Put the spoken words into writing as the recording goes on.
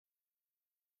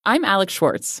I'm Alex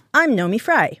Schwartz. I'm Nomi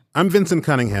Fry. I'm Vincent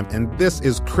Cunningham, and this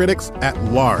is Critics at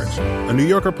Large, a New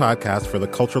Yorker podcast for the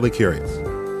culturally curious.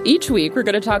 Each week, we're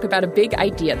going to talk about a big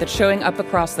idea that's showing up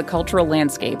across the cultural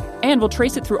landscape, and we'll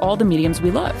trace it through all the mediums we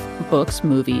love. Books,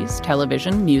 movies,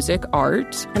 television, music,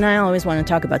 art. And I always want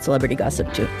to talk about celebrity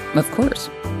gossip, too. Of course.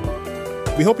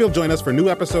 We hope you'll join us for new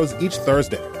episodes each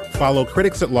Thursday. Follow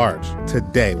Critics at Large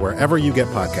today, wherever you get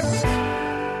podcasts.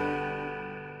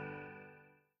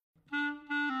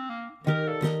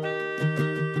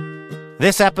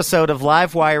 This episode of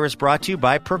Livewire is brought to you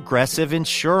by Progressive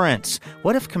Insurance.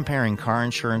 What if comparing car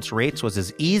insurance rates was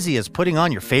as easy as putting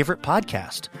on your favorite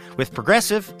podcast? With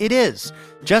Progressive, it is.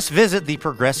 Just visit the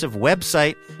Progressive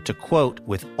website to quote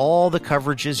with all the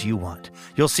coverages you want.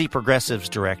 You'll see Progressive's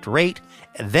direct rate,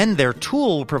 and then their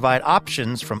tool will provide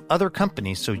options from other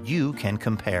companies so you can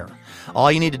compare.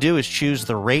 All you need to do is choose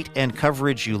the rate and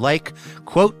coverage you like.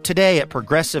 Quote today at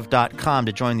Progressive.com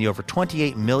to join the over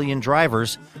 28 million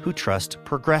drivers who trust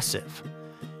Progressive.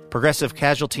 Progressive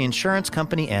Casualty Insurance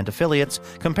Company and affiliates.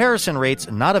 Comparison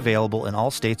rates not available in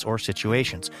all states or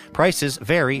situations. Prices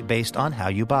vary based on how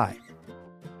you buy.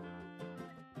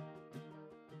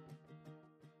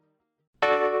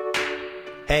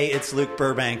 Hey, it's Luke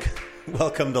Burbank.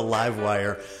 Welcome to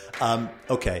Livewire.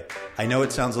 Okay, I know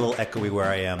it sounds a little echoey where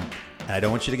I am, and I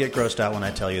don't want you to get grossed out when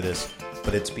I tell you this,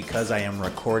 but it's because I am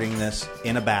recording this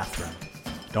in a bathroom.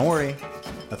 Don't worry,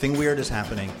 nothing weird is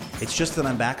happening. It's just that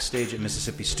I'm backstage at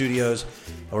Mississippi Studios,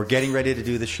 and we're getting ready to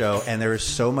do the show, and there is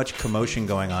so much commotion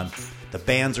going on. The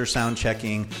bands are sound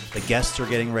checking, the guests are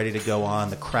getting ready to go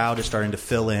on, the crowd is starting to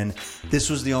fill in. This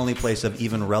was the only place of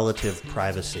even relative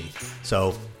privacy.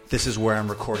 So this is where I'm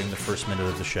recording the first minute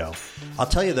of the show. I'll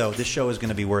tell you, though, this show is going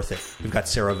to be worth it. We've got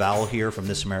Sarah Vowell here from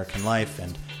This American Life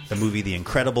and the movie The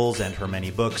Incredibles and her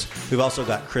many books. We've also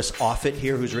got Chris Offutt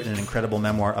here, who's written an incredible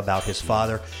memoir about his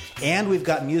father. And we've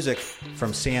got music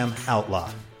from Sam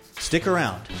Outlaw. Stick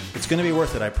around. It's going to be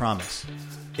worth it, I promise.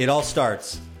 It all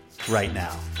starts right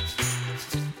now.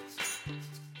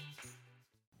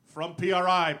 From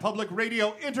PRI, Public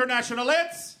Radio International,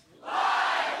 it's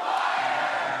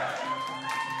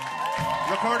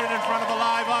recorded in front of a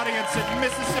live audience in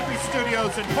Mississippi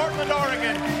Studios in Portland,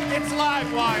 Oregon. It's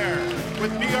Livewire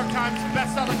with New York Times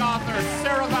bestselling author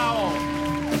Sarah Vowell,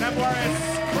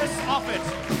 memoirist Chris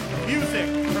Offutt, music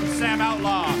from Sam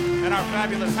Outlaw and our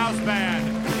fabulous house band.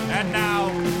 And now,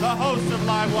 the host of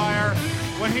Livewire.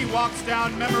 When he walks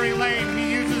down memory lane,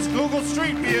 he uses Google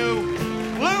Street View,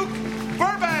 Luke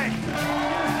Burbank.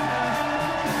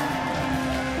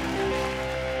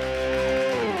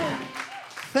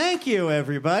 Thank you,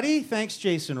 everybody. Thanks,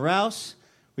 Jason Rouse.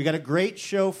 We got a great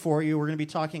show for you. We're going to be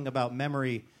talking about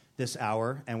memory this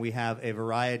hour, and we have a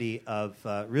variety of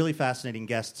really fascinating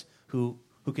guests who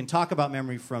can talk about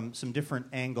memory from some different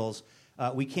angles.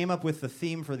 We came up with the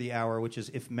theme for the hour, which is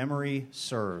If Memory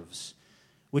Serves,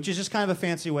 which is just kind of a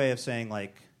fancy way of saying,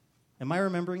 like, am I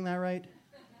remembering that right?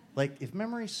 Like, if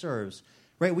memory serves,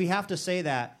 right? We have to say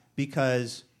that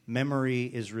because memory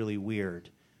is really weird.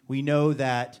 We know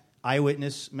that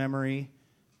eyewitness memory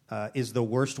is the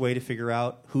worst way to figure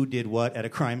out who did what at a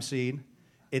crime scene.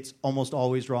 It's almost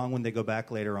always wrong when they go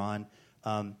back later on.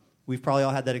 We've probably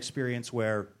all had that experience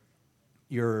where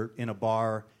you're in a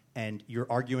bar and you're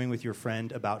arguing with your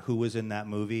friend about who was in that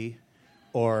movie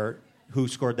or who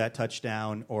scored that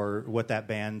touchdown or what that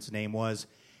band's name was,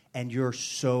 and you're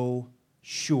so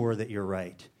sure that you're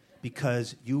right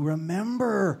because you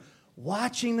remember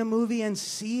watching the movie and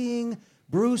seeing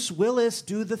Bruce Willis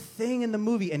do the thing in the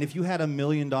movie. And if you had $1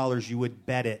 million, you would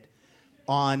bet it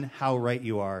on how right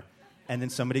you are. And then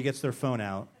somebody gets their phone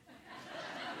out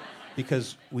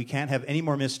because we can't have any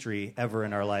more mystery ever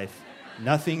in our life.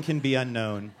 Nothing can be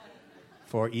unknown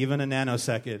for even a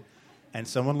nanosecond. And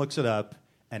someone looks it up,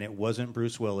 and it wasn't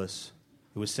Bruce Willis.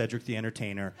 It was Cedric the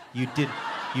Entertainer. You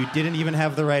didn't even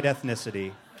have the right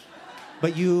ethnicity.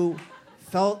 But you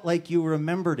felt like you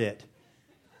remembered it.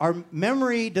 Our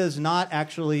memory does not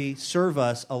actually serve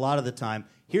us a lot of the time.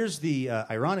 Here's the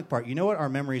ironic part. You know what our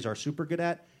memories are super good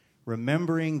at?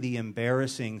 Remembering the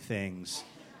embarrassing things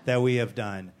that we have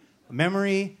done.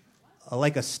 Memory,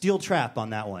 like a steel trap on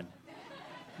that one.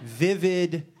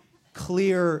 Vivid,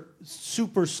 clear,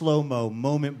 super slow-mo,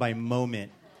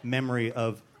 moment-by-moment memory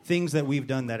of things that we've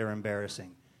done that are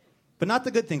embarrassing. But not the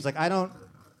good things. Like, I don't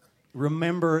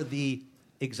remember the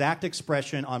exact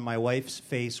expression on my wife's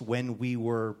face when we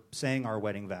were saying our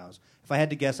wedding vows. If I had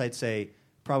to guess, I'd say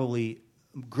probably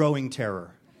growing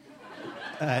terror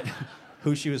at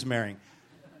who she was marrying.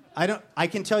 I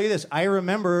can tell you this. I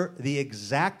remember the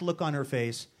exact look on her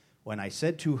face when I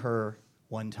said to her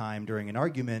one time during an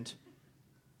argument,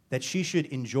 that she should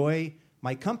enjoy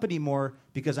my company more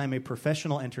because I'm a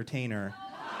professional entertainer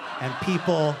and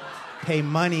people pay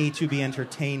money to be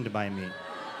entertained by me.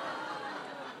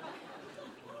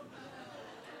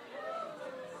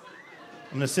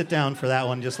 I'm going to sit down for that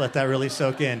one, just let that really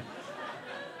soak in.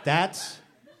 That's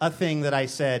a thing that I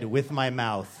said with my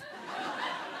mouth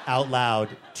out loud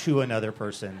to another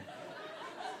person.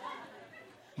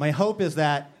 My hope is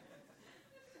that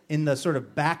in the sort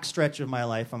of backstretch of my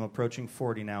life, I'm approaching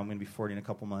 40 now, I'm going to be 40 in a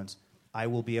couple months, I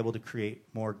will be able to create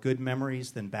more good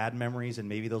memories than bad memories, and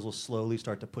maybe those will slowly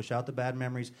start to push out the bad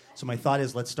memories. So my thought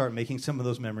is, let's start making some of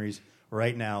those memories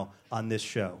right now on this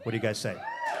show. What do you guys say?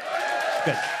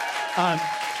 Good. All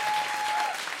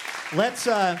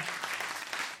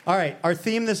right, our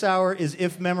theme this hour is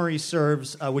If Memory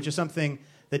Serves, which is something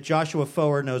that Joshua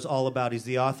Foer knows all about. He's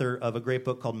the author of a great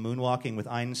book called Moonwalking with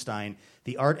Einstein,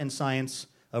 The Art and Science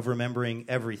of Remembering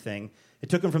Everything. It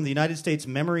took him from the United States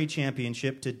Memory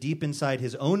Championship to deep inside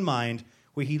his own mind,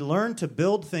 where he learned to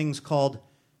build things called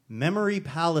memory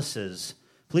palaces.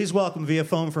 Please welcome via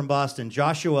phone from Boston,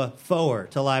 Joshua Foer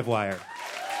to Livewire.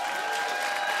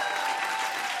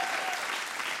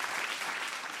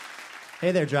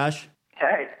 Hey there, Josh.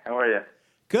 Hey, how are you?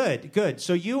 Good, good.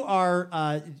 So you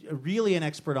are really an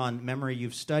expert on memory.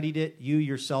 You've studied it. You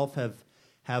yourself have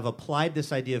applied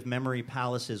this idea of memory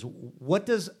palaces. What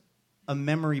does a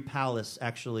memory palace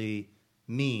actually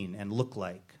mean and look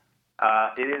like?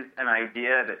 It is an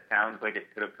idea that sounds like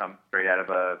it could have come straight out of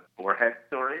a Borges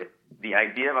story. The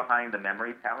idea behind the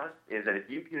memory palace is that if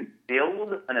you can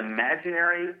build an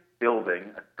imaginary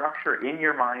building, a structure in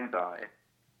your mind's eye,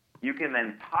 you can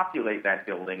then populate that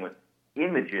building with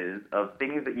images of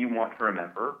things that you want to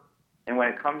remember. And when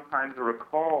it comes time to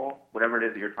recall whatever it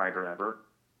is that you're trying to remember,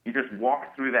 you just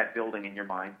walk through that building in your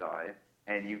mind's eye,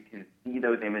 and you can see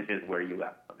those images where you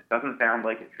left them. It doesn't sound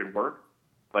like it should work,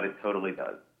 but it totally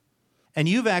does. And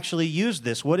you've actually used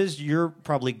this. What is your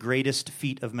probably greatest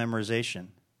feat of memorization?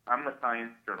 I'm a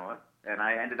science journalist, and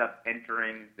I ended up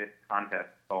entering this contest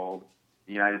called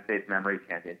the United States Memory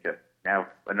Championship, now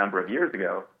a number of years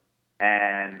ago,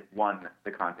 and won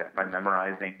the contest by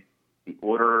memorizing the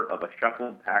order of a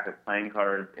shuffled pack of playing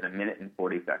cards in 1 minute and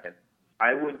 40 seconds.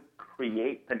 I would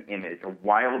create an image, a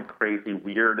wild, crazy,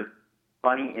 weird,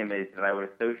 funny image that I would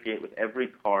associate with every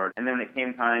card, and then when it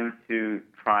came time to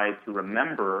try to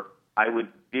remember, I would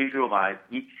visualize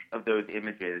each of those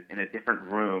images in a different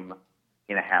room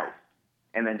in a house,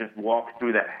 and then just walk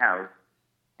through that house,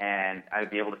 and I'd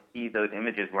be able to see those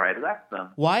images where I'd left them.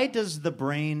 Why does the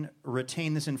brain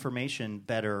retain this information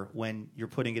better when you're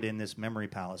putting it in this memory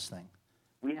palace thing?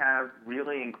 We have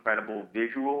really incredible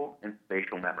visual and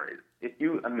spatial memories. If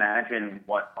you imagine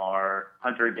what our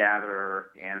hunter-gatherer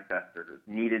ancestors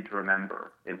needed to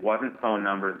remember, it wasn't phone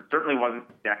numbers, it certainly wasn't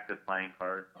decks of playing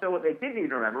cards. So what they did need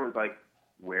to remember was like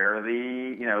where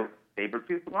the,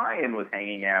 saber-toothed lion was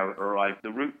hanging out, or like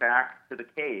the route back to the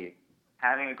cave.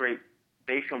 Having a great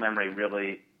spatial memory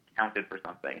really counted for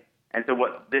something. And so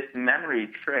what this memory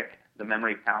trick, the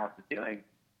memory palace, is doing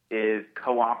is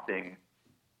co-opting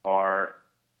our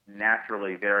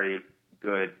naturally very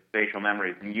good spatial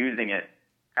memories and using it,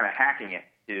 kind of hacking it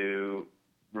to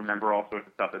remember all sorts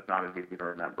of stuff that's not as easy to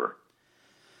remember.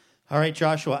 All right,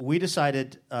 Joshua, we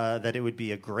decided that it would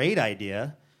be a great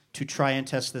idea to try and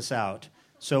test this out.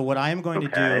 So what I am going to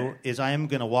do is I am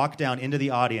going to walk down into the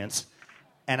audience,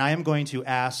 and I am going to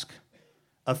ask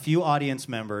a few audience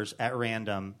members at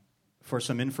random for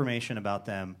some information about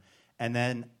them, and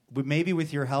then maybe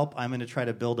with your help, I'm going to try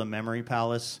to build a memory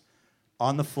palace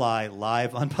on the fly,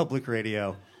 live on public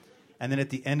radio. And then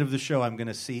at the end of the show, I'm going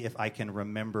to see if I can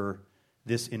remember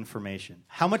this information.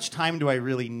 How much time do I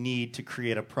really need to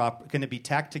create a prop? Can it be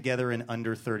tacked together in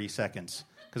under 30 seconds?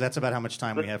 Because that's about how much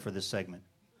time we have for this segment.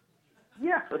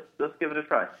 Yeah, let's give it a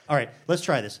try. All right, let's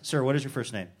try this. Sir, what is your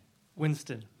first name?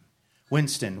 Winston.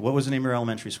 Winston. What was the name of your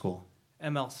elementary school?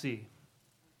 MLC.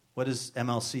 What does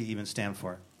MLC even stand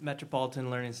for? Metropolitan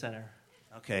Learning Center.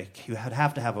 Okay, you would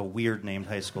have to have a weird named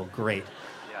high school. Great.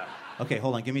 Yeah. Okay,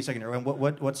 hold on. Give me a second.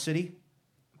 What city?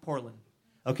 Portland.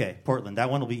 Okay, Portland. That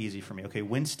one will be easy for me. Okay,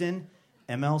 Winston,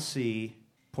 MLC,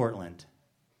 Portland.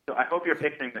 So I hope you're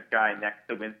picturing this guy next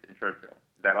to Winston Churchill.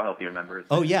 That'll help you remember.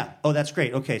 Oh, yeah. Oh, that's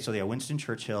great. Okay, so yeah, Winston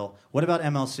Churchill. What about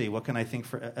MLC? What can I think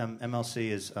for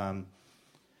MLC is...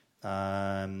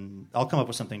 I'll come up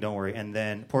with something, don't worry. And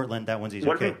then Portland, that one's easy.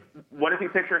 What if you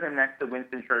picture him next to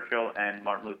Winston Churchill and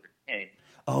Martin Luther King?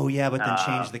 Oh, yeah, but then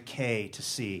change the K to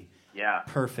C. Yeah.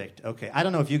 Perfect. Okay. I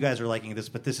don't know if you guys are liking this,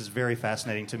 but this is very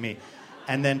fascinating to me.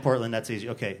 And then Portland, that's easy.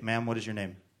 Okay, ma'am, what is your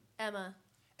name? Emma.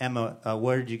 Emma,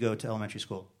 where did you go to elementary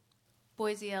school?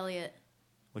 Boise Elliott.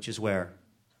 Which is where?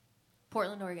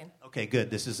 Portland, Oregon. Okay,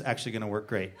 good. This is actually going to work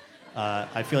great.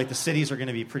 I feel like the cities are going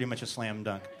to be pretty much a slam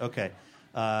dunk. Okay.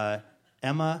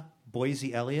 Emma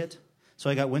Boise Elliott. So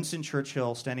I got Winston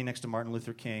Churchill standing next to Martin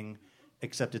Luther King,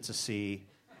 except it's a C,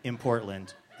 in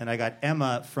Portland. And I got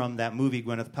Emma from that movie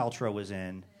Gwyneth Paltrow was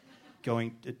in,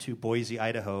 going to Boise,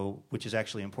 Idaho, which is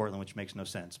actually in Portland, which makes no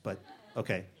sense. But,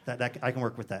 okay, that I can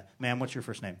work with that. Ma'am, what's your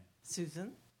first name?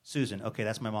 Susan. Susan. Okay,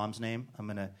 that's my mom's name. I'm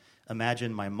going to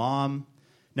imagine my mom.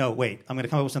 No, wait. I'm going to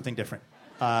come up with something different.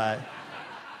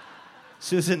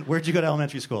 Susan, where'd you go to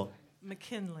elementary school?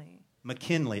 McKinley.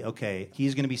 McKinley. Okay.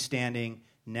 He's going to be standing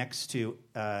next to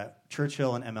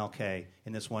Churchill and MLK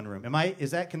in this one room.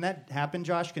 Can that happen,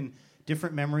 Josh? Can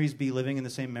different memories be living in the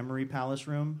same memory palace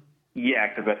room? Yeah,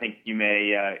 because I think you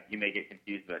may get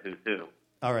confused about who's who.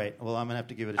 All right. Well, I'm going to have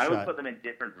to give it a I shot. would put them in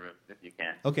different rooms if you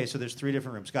can. Okay, so there's 3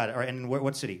 different rooms. Got it. All right. And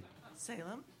what city?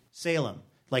 Salem. Salem.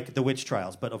 Like the witch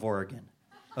trials, but of Oregon.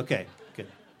 Okay, good.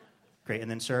 Great. And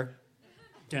then, sir?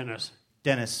 Dennis.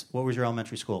 Dennis, what was your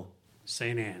elementary school?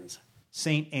 St. Anne's.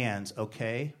 St. Anne's,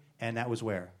 okay. And that was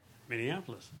where?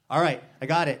 Minneapolis. All right, I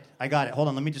got it. Hold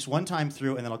on, let me just one time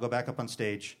through, and then I'll go back up on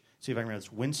stage, see if I can remember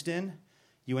this. Winston,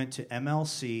 you went to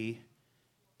MLC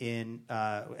in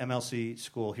MLC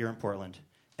school here in Portland.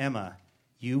 Emma,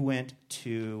 you went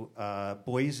to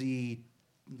Boise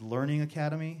Learning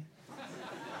Academy?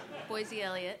 Boise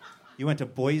Elliott. You went to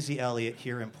Boise Elliott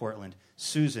here in Portland.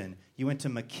 Susan, you went to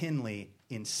McKinley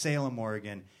in Salem,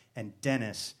 Oregon. And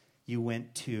Dennis, you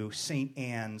went to St.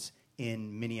 Anne's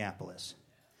in Minneapolis.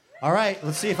 All right,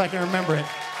 let's see if I can remember it.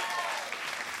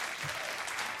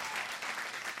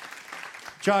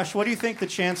 Josh, what do you think the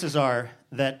chances are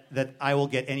that I will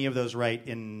get any of those right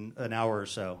in an hour or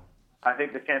so? I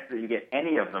think the chances that you get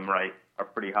any of them right are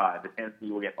pretty high. The chance that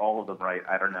you will get all of them right,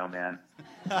 I don't know, man.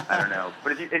 I don't know.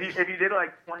 But if you did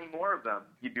like 20 more of them,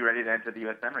 you'd be ready to enter the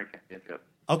U.S. Memory Championship.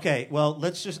 I'm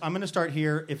going to start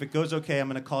here. If it goes okay, I'm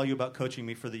going to call you about coaching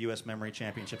me for the U.S. Memory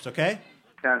Championships, okay?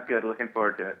 Sounds good. Looking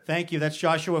forward to it. Thank you. That's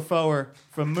Joshua Foer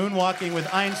from Moonwalking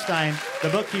with Einstein, the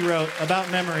book he wrote about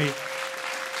memory.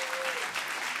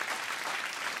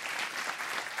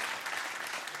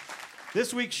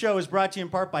 This week's show is brought to you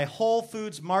in part by Whole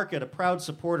Foods Market, a proud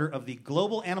supporter of the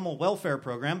Global Animal Welfare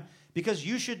Program, because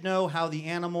you should know how the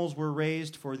animals were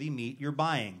raised for the meat you're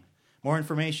buying. More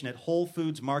information at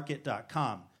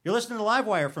WholeFoodsMarket.com. You're listening to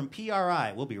Livewire from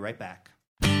PRI. We'll be right back.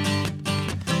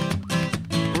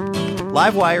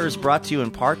 Livewire is brought to you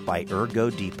in part by Ergo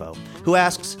Depot, who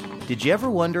asks, did you ever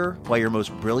wonder why your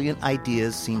most brilliant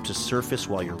ideas seem to surface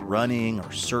while you're running or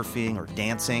surfing or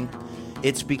dancing?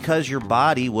 It's because your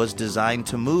body was designed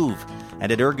to move.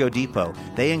 And at Ergo Depot,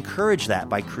 they encourage that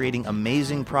by creating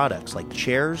amazing products like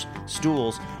chairs,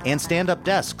 stools, and stand-up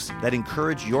desks that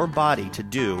encourage your body to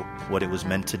do what it was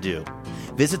meant to do.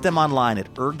 Visit them online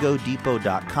at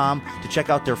ergodepot.com to check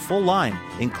out their full line,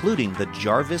 including the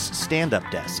Jarvis stand-up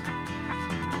desk.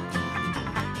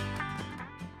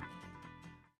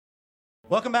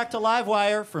 Welcome back to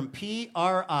Livewire from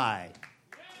PRI.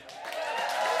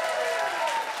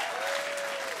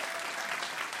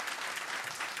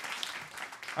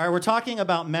 All right, we're talking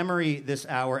about memory this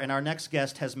hour, and our next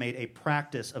guest has made a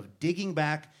practice of digging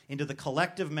back into the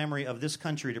collective memory of this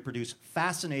country to produce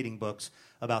fascinating books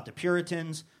about the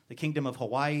Puritans, the Kingdom of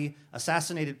Hawaii,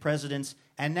 assassinated presidents,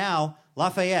 and now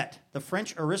Lafayette, the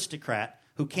French aristocrat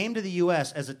who came to the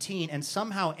U.S. as a teen and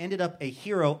somehow ended up a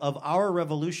hero of our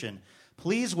revolution.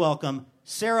 Please welcome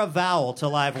Sarah Vowell to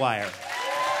Livewire.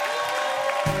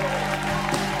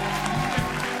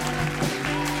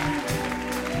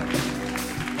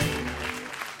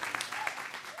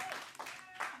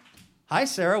 Hi,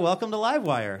 Sarah. Welcome to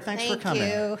Livewire. Thanks for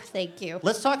coming. Thank you.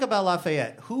 Let's talk about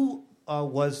Lafayette. Who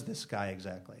was this guy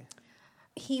exactly?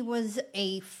 He was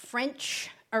a French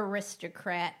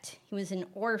aristocrat. He was an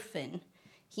orphan.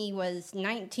 He was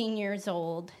 19 years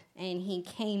old, and he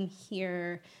came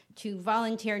here to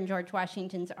volunteer in George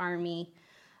Washington's army,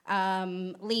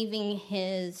 leaving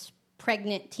his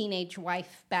pregnant teenage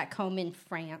wife back home in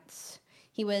France.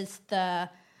 He was the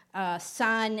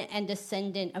son and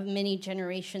descendant of many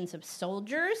generations of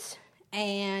soldiers,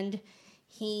 and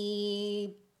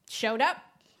he showed up.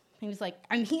 He was like,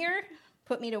 I'm here,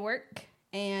 put me to work,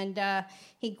 and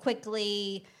he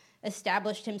quickly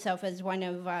established himself as one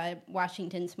of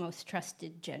Washington's most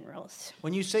trusted generals.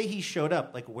 When you say he showed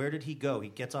up, like, where did he go? He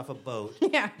gets off a boat,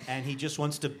 yeah, and he just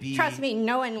wants to be... Trust me,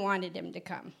 no one wanted him to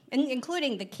come,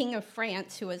 including the King of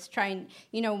France, who was trying,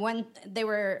 they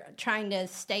were trying to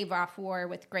stave off war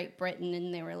with Great Britain,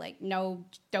 and they were like, no,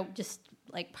 don't just,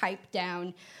 pipe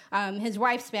down. His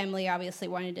wife's family obviously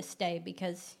wanted to stay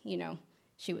because,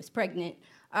 she was pregnant.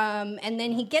 And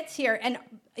then he gets here, and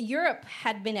Europe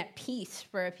had been at peace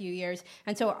for a few years,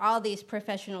 and so all these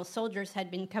professional soldiers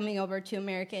had been coming over to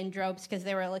America in droves because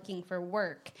they were looking for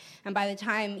work. And by the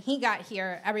time he got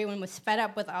here, everyone was fed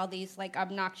up with all these like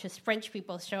obnoxious French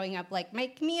people showing up, like,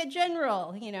 make me a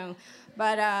general, you know.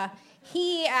 But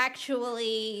he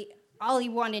actually, all he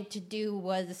wanted to do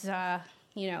was,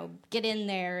 get in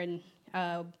there, and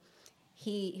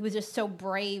he was just so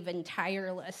brave and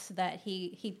tireless that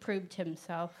he proved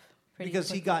himself.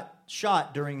 Because he got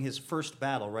shot during his first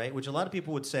battle, right? Which a lot of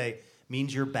people would say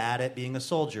means you're bad at being a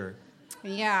soldier.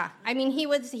 Yeah, I mean, he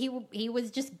was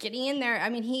just getting in there. I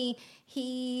mean,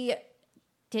 he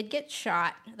did get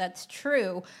shot. That's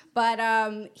true, but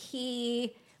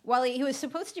he was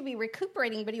supposed to be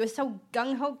recuperating, but he was so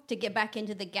gung ho to get back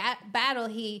into the battle.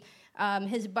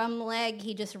 His bum leg,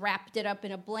 he just wrapped it up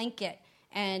in a blanket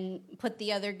and put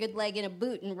the other good leg in a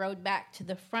boot and rode back to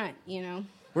the front. You know.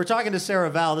 We're talking to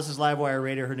Sarah Vowell. This is Livewire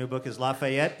Radio. Her new book is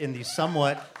Lafayette in the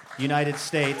Somewhat United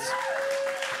States.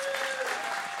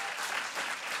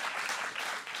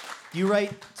 You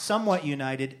write Somewhat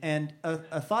United, and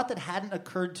a thought that hadn't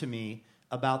occurred to me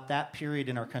about that period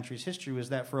in our country's history was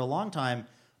that for a long time,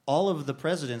 all of the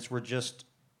presidents were just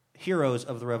heroes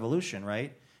of the revolution,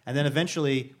 right? And then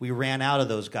eventually we ran out of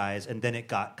those guys, and then it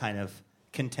got kind of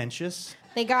contentious.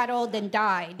 They got old and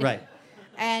died. Right.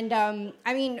 And,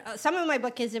 some of my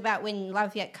book is about when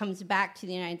Lafayette comes back to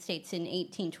the United States in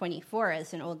 1824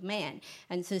 as an old man.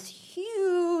 And it's this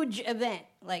huge event,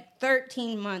 like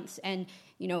 13 months, and,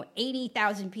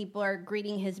 80,000 people are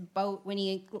greeting his boat when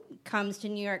he comes to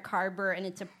New York Harbor, and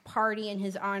it's a party in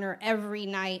his honor every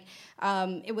night.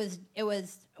 It was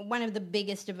one of the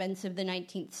biggest events of the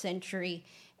 19th century,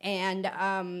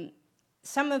 and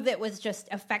some of it was just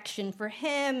affection for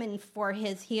him and for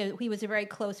he was very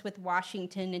close with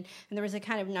Washington, and there was a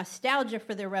kind of nostalgia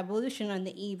for the revolution on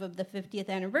the eve of the 50th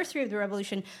anniversary of the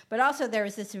revolution, but also there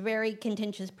was this very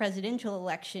contentious presidential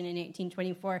election in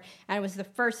 1824, and it was the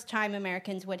first time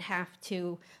Americans would have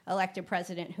to elect a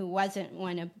president who wasn't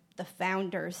one of the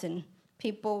founders, and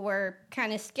people were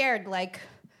kind of scared, like,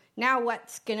 now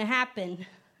what's going to happen?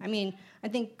 I mean, I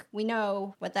think we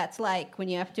know what that's like when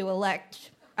you have to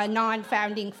elect a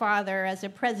non-founding father as a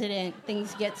president.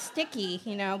 Things get sticky,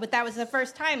 but that was the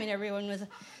first time, and there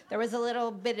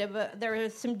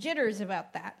was some jitters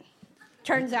about that.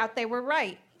 Turns out they were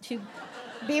right to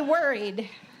be worried.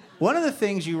 One of the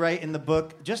things you write in the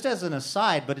book, just as an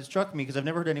aside, but it struck me because I've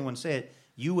never heard anyone say it,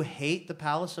 you hate the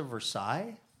Palace of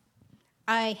Versailles?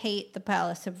 I hate the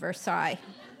Palace of Versailles.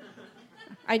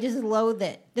 I just loathe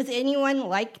it. Does anyone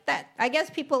like that? I guess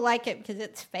people like it because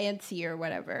it's fancy or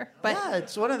whatever. But yeah,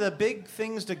 it's one of the big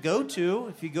things to go to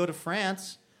if you go to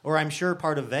France, or I'm sure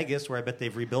part of Vegas, where I bet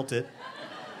they've rebuilt it.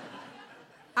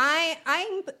 I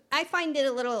find it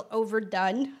a little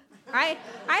overdone. I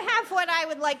have what I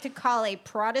would like to call a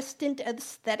Protestant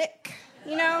aesthetic,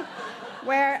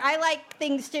 where I like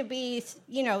things to be,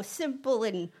 simple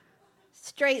and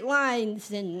straight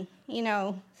lines and,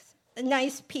 a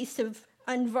nice piece of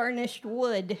unvarnished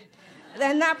wood.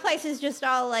 Then that place is just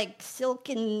all like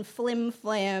silken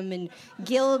flim-flam and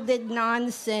gilded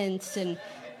nonsense and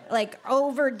like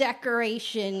over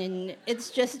decoration, and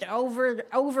it's just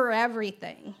over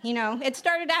everything. It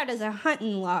started out as a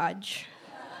hunting lodge.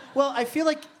 Well, I feel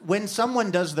like when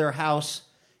someone does their house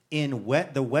in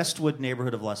the Westwood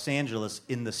neighborhood of Los Angeles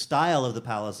in the style of the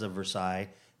Palace of Versailles,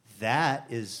 that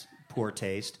is poor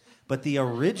taste. But the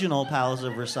original Palace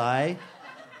of Versailles,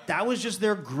 that was just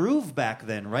their groove back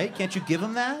then, right? Can't you give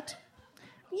them that?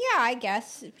 Yeah, I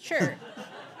guess. Sure.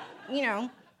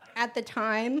 At the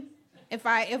time, if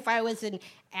I was an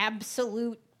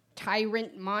absolute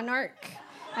tyrant monarch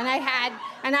and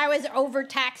I was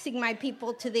overtaxing my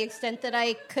people to the extent that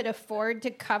I could afford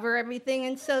to cover everything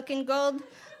in silk and gold,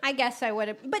 I guess I would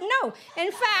have. But no.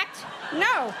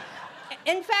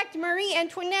 In fact, Marie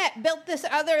Antoinette built this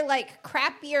other, like,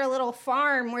 crappier little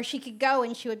farm where she could go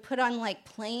and she would put on, like,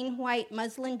 plain white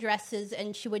muslin dresses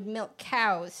and she would milk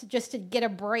cows just to get a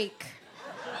break.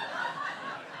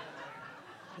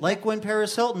 Like when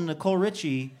Paris Hilton, Nicole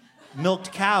Richie,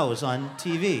 milked cows on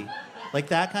TV. Like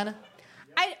that kind of?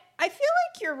 I feel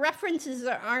like your references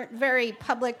aren't very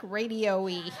public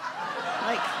radio-y.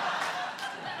 Like,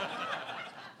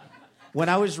 when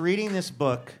I was reading this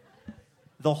book,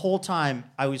 the whole time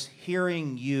I was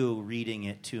hearing you reading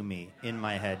it to me in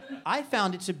my head. I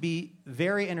found it to be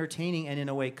very entertaining and in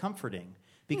a way comforting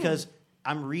because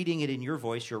I'm reading it in your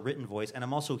voice, your written voice, and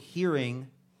I'm also hearing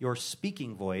your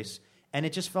speaking voice. And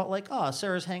it just felt like,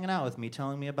 Sarah's hanging out with me,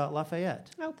 telling me about Lafayette.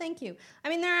 Oh, thank you. I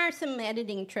mean, there are some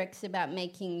editing tricks about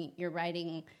making your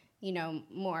writing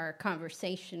more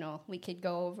conversational. We could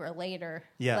go over later.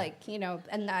 Yeah.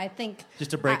 And I think...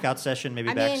 Just a breakout session,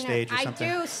 maybe backstage or something?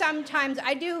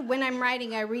 I do, when I'm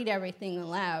writing, I read everything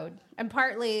aloud. And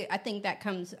partly, I think that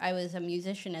comes, I was a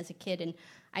musician as a kid, and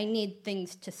I need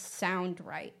things to sound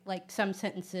right. Like some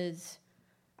sentences,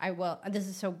 this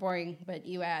is so boring, but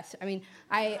you asked. I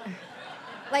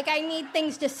need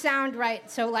things to sound right,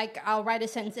 so I'll write a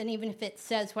sentence, and even if it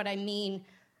says what I mean,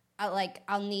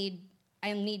 I'll need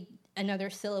another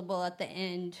syllable at the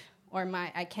end, or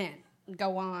I can't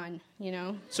go on,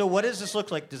 So what does this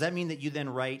look like? Does that mean that you then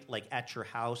write at your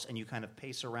house and you kind of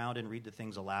pace around and read the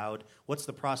things aloud? What's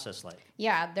the process like?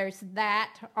 Yeah, there's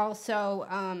that. Also,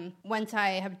 once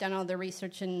I have done all the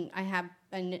research and I have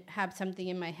something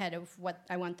in my head of what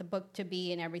I want the book to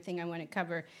be and everything I want to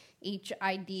cover, each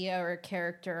idea or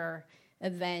character or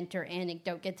event or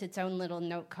anecdote gets its own little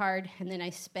note card, and then I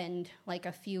spend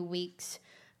a few weeks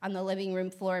on the living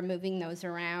room floor moving those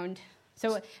around.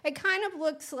 So it kind of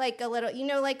looks like a little,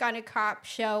 on a cop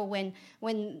show when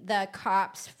the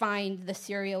cops find the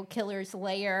serial killer's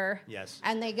lair. Yes.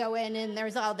 And they go in and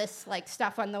there's all this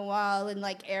stuff on the wall and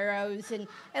arrows, and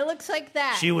it looks like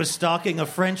that. She was stalking a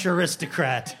French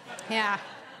aristocrat. Yeah.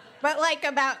 But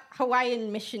about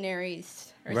Hawaiian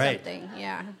missionaries or something.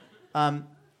 Yeah.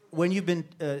 When you've been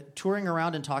touring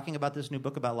around and talking about this new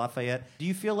book about Lafayette, do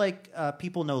you feel like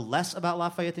people know less about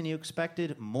Lafayette than you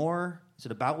expected? More? Is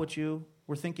it about what you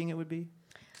were thinking it would be?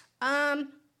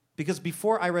 Because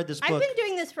before I read this book... I've been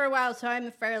doing this for a while, so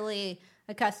I'm fairly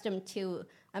accustomed to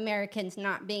Americans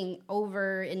not being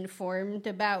over-informed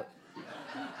about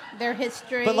their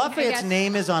history. But Lafayette's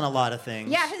name is on a lot of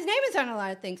things. Yeah, his name is on a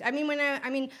lot of things.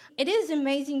 It is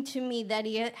amazing to me that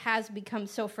he has become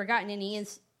so forgotten, and he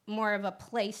is more of a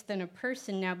place than a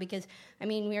person now, because,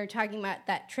 we were talking about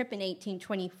that trip in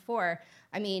 1824.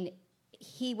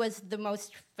 He was the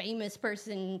most famous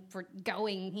person for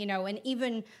going, and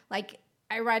even, I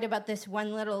write about this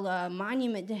one little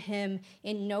monument to him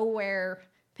in Nowhere,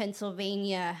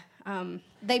 Pennsylvania.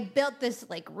 They built this,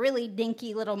 really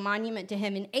dinky little monument to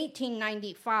him in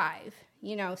 1895.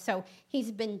 So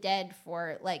he's been dead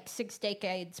for 6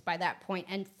 decades by that point,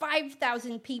 and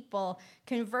 5,000 people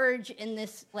converge in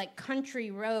this country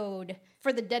road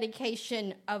for the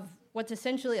dedication of what's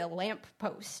essentially a lamp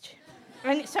post.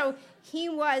 And so he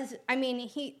was,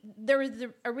 there was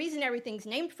a reason everything's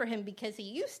named for him, because he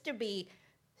used to be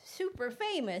super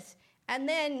famous, and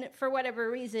then for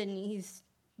whatever reason he's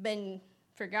been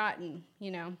forgotten,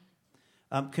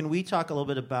 Can we talk a little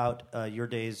bit about your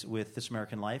days with This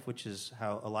American Life, which is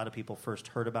how a lot of people first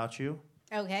heard about you?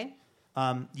 Okay.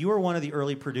 You were one of the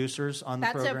early producers on the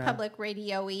program. That's a public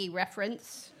radio-y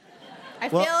reference. I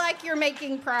feel like you're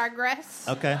making progress.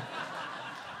 Okay.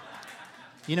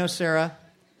 Sarah,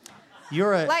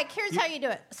 you're a... here's how you do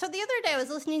it. So the other day I was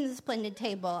listening to The Splendid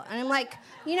Table, and I'm like,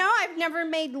 I've never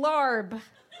made larb.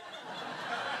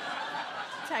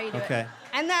 That's how you do it. Okay.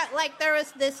 And that, there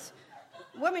was this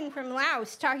woman from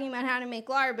Laos talking about how to make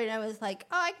larb, and I was like,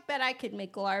 oh, I bet I could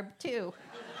make larb, too.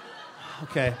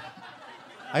 Okay.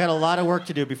 I got a lot of work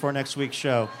to do before next week's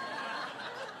show.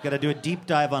 Got to do a deep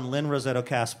dive on Lynn Rossetto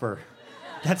Kasper.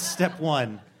 That's step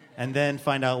one. And then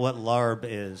find out what larb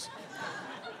is.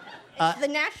 It's the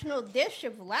national dish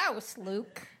of Laos,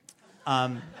 Luke.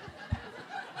 I've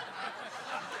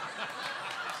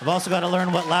also got to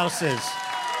learn what Laos is.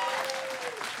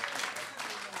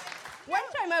 One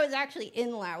time I was actually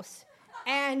in Laos,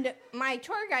 and my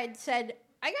tour guide said,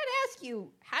 I got to ask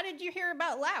you, how did you hear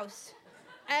about Laos?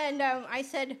 And I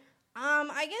said,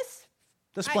 I guess...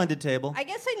 The Splendid Table. I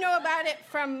guess I know about it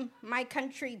from my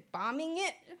country bombing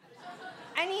it.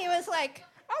 And he was like,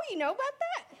 oh, you know about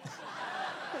that?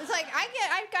 It was like,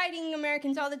 I'm guiding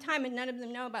Americans all the time, and none of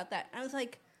them know about that. And I was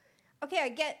like, okay, I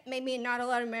get maybe not a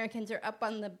lot of Americans are up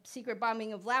on the secret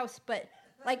bombing of Laos, but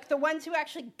the ones who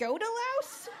actually go to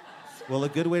Laos? Well, a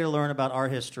good way to learn about our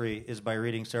history is by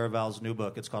reading Sarah Vowell's new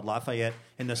book. It's called Lafayette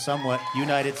in the Somewhat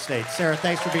United States. Sarah,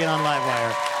 thanks for being on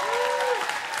Livewire.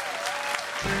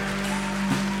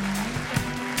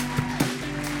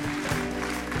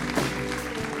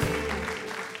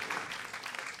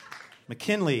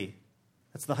 McKinley.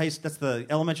 That's the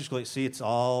elementary school. See, it's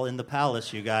all in the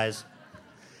palace, you guys.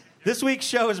 This week's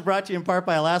show is brought to you in part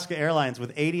by Alaska Airlines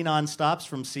with 80 non-stops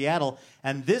from Seattle.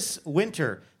 And this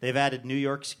winter, they've added New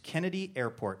York's Kennedy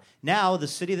Airport. Now, the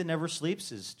city that never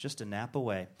sleeps is just a nap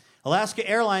away. Alaska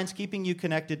Airlines, keeping you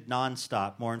connected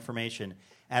non-stop. More information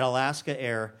at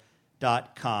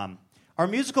alaskaair.com. Our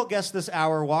musical guest this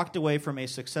hour walked away from a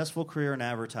successful career in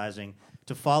advertising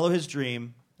to follow his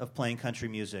dream of playing country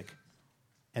music.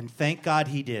 And thank God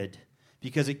he did,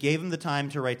 because it gave him the time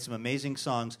to write some amazing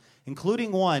songs,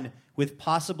 including one with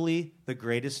possibly the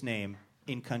greatest name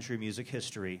in country music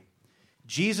history.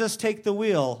 Jesus, Take the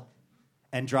Wheel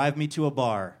and Drive Me to a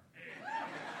Bar.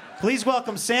 Please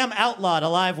welcome Sam Outlaw to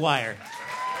Livewire.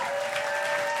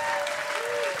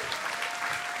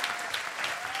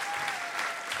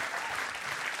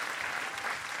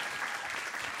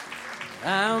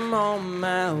 I'm on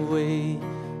my way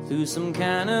through some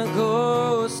kind of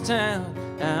ghost town.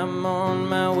 I'm on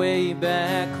my way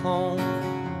back home.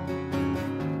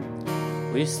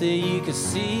 Wish that you could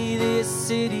see this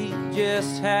city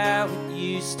just how it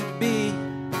used to be,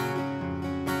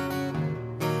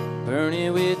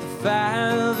 burning with the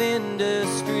fire of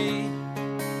industry.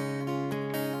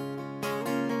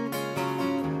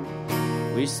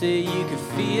 Wish that you could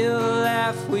feel the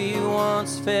life we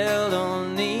once felt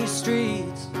on these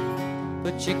streets,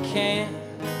 but you can't.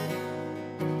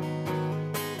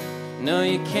 No,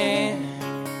 you can't.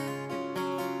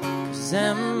 'Cause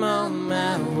I'm on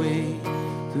my way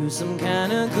through some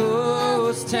kind of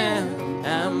ghost town.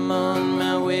 I'm on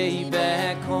my way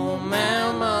back home.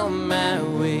 I'm on my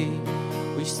way.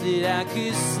 Wish that I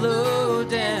could slow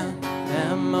down.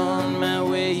 I'm on my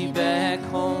way back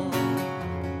home.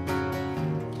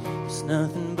 It's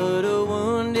nothing but a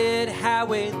wounded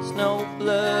highway. There's no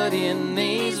blood in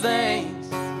these veins.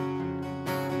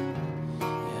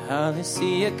 You hardly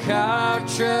see a car,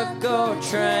 truck, or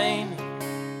train.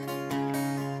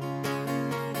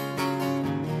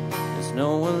 There's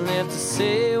no one left to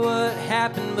say what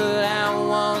happened, but I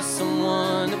want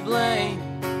someone to blame.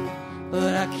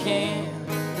 But I can't.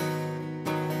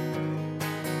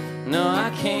 No, I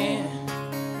can't.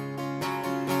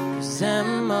 'Cause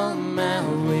I'm on my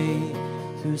way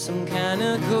through some kind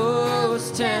of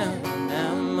ghost town.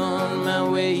 I'm on my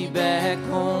way back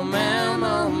home. I'm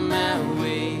on my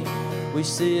way.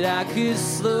 Wish that I could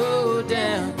slow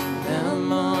down.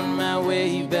 I'm on my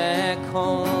way back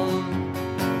home.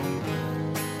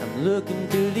 I'm looking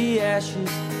through the ashes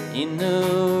in the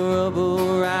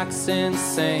rubble, rocks and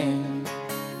sand.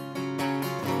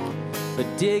 But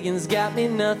digging's got me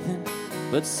nothing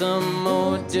but some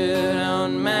more dirt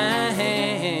on my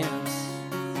hands.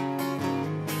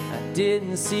 I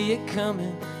didn't see it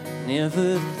coming,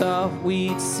 never thought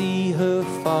we'd see her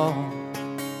fall.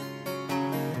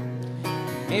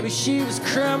 Maybe she was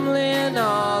crumbling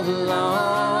all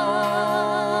along.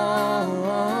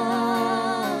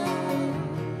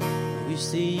 Wish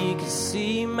that you could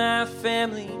see my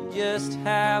family just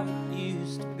how it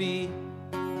used to be,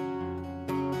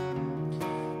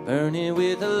 burning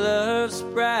with a love so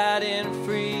bright and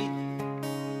free.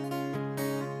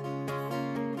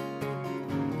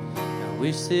 I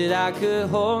wish that I could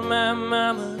hold my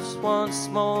mama just once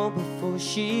more before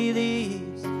she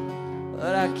leaves,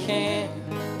 but I can't.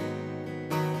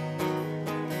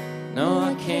 No,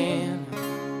 I can't.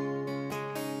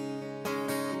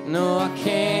 No, I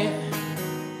can't.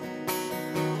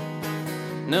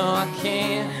 No, I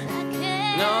can't.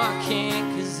 No, I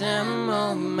can't, 'cause I'm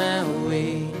on my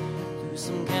way through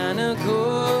some kind of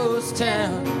ghost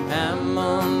town. I'm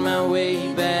on my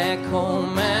way back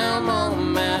home. I'm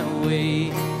on my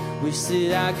way. Wish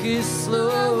that I could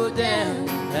slow down.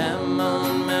 I'm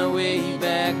on my way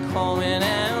back home, and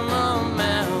I'm on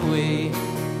my way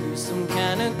through some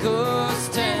kind of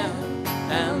ghost town.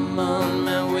 I'm on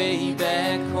my way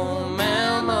back home.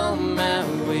 I'm on my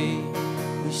way.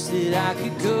 Wish that I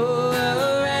could go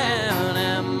around.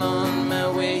 I'm on my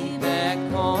way back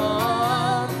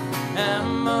home.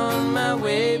 I'm on my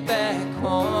way back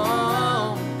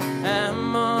home.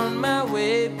 I'm on my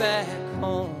way back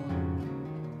home.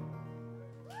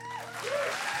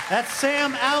 That's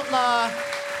Sam Outlaw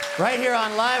right here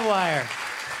on Livewire.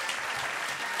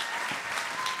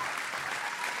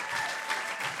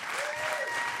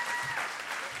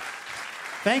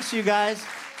 Thanks, you guys.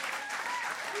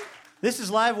 This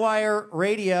is Livewire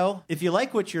Radio. If you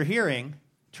like what you're hearing,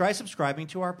 try subscribing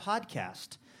to our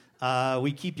podcast.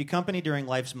 We keep you company during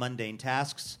life's mundane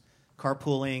tasks,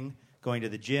 carpooling, going to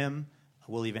the gym.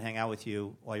 We'll even hang out with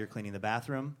you while you're cleaning the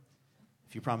bathroom.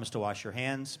 If you promise to wash your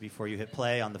hands before you hit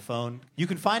play on the phone. You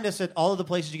can find us at all of the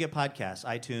places you get podcasts,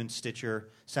 iTunes, Stitcher,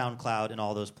 SoundCloud, and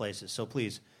all those places. So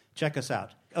please, check us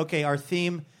out. Okay, our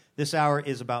theme this hour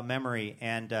is about memory.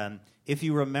 And if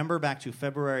you remember back to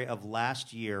February of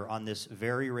last year on this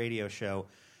very radio show,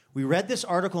 we read this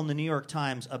article in the New York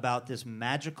Times about this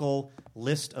magical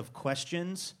list of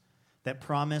questions that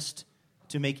promised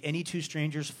to make any two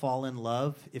strangers fall in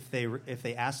love if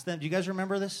they asked them. Do you guys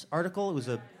remember this article? It was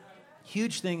a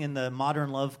huge thing in the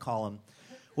Modern Love column.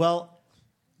 Well,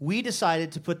 we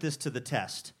decided to put this to the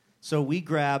test. So we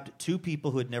grabbed two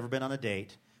people who had never been on a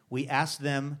date. we asked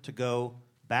them to go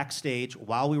backstage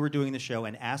while we were doing the show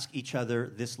and ask each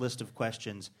other this list of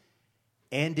questions,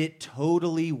 and it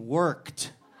totally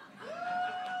worked.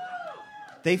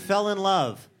 They fell in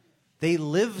love. They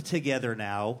live together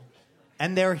now,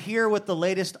 and they're here with the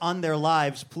latest on their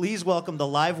lives. Please welcome the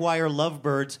Livewire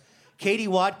lovebirds, Katie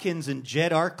Watkins and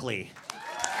Jed Arkley.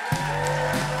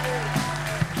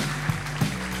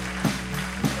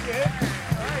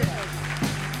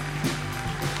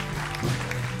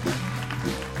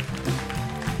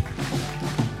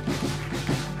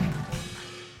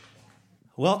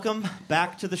 Welcome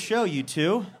back to the show, you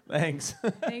two. Thanks.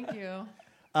 Thank you.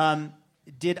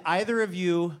 Did either of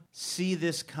you see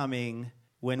this coming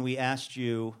when we asked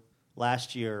you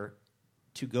last year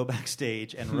to go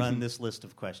backstage and run this list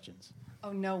of questions?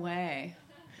 Oh, no way.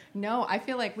 No, I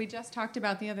feel like we just talked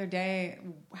about the other day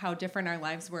how different our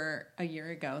lives were a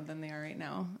year ago than they are right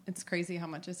now. It's crazy how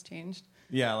much has changed.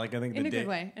 Yeah, like I think in the a day, good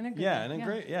way. In a good yeah, way. in a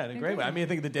great, yeah, in a great way. I mean, I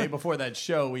think the day before that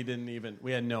show, we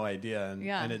had no idea,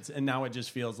 and now it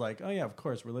just feels like, oh yeah, of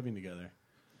course, we're living together.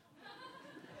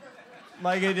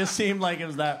 Like it just seemed like it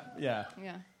was that, yeah.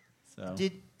 Yeah. So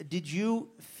did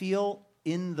you feel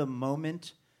in the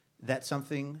moment that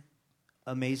something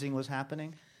amazing was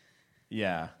happening?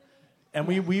 Yeah, and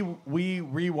we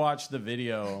rewatched the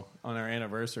video on our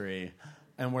anniversary,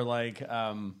 and we're like,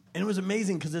 and it was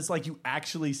amazing because it's like you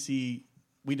actually see.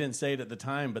 We didn't say it at the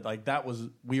time, but like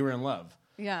we were in love.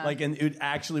 Yeah. Like, and it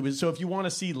actually was. So if you want to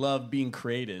see love being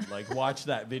created, like watch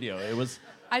that video. It was.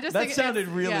 That sounded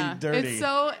really dirty. It's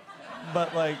so.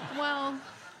 But like. Well,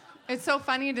 it's so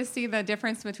funny to see the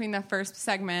difference between the first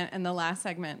segment and the last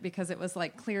segment because it was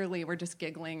like clearly we're just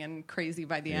giggling and crazy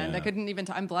by the end. I couldn't even.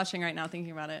 I'm blushing right now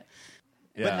thinking about it.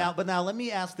 Yeah. But now let me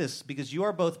ask this, because you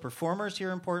are both performers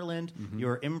here in Portland,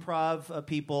 you're improv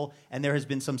people, and there has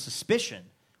been some suspicion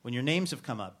when your names have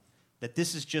come up that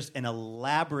this is just an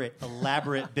elaborate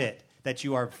bit that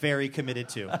you are very committed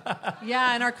to.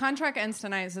 Yeah, and our contract ends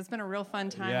tonight, so it's been a real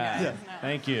fun time. Yeah.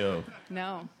 Thank you.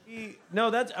 No,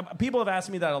 that's people have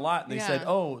asked me that a lot, and they said,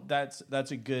 "Oh, that's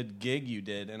a good gig you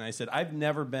did." And I said, "I've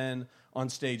never been on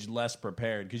stage less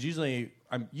prepared because usually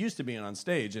I'm used to being on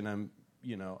stage, and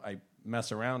I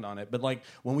mess around on it. But like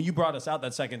when you brought us out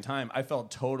that second time, I felt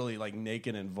totally like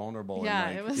naked and vulnerable. Yeah,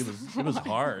 and, like, it was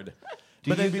hard."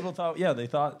 But then people thought,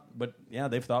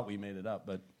 they've thought we made it up,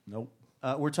 but nope.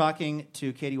 We're talking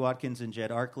to Katie Watkins and Jed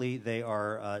Arkley. They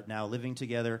are now living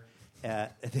together.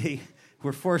 They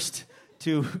were forced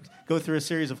to go through a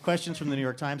series of questions from the New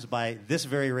York Times by this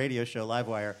very radio show,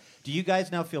 Livewire. Do you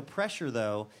guys now feel pressure,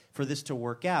 though, for this to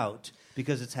work out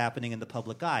because it's happening in the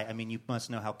public eye? I mean, you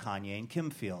must know how Kanye and Kim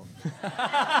feel.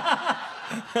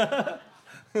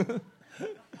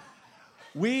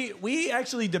 We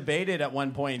actually debated at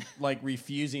one point, like,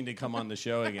 refusing to come on the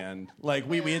show again. Like,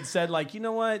 we had said, like, you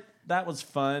know what? That was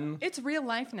fun. It's real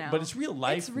life now. But it's real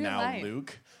life now, life.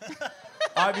 Luke.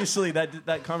 Obviously,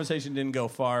 that conversation didn't go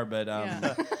far, but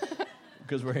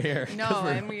because we're here. No,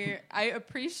 and I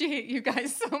appreciate you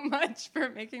guys so much for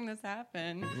making this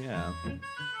happen. Yeah.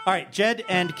 All right, Jed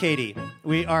and Katie,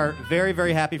 we are very,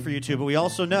 very happy for you two, but we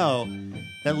also know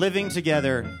that living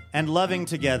together and loving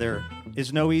together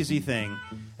is no easy thing.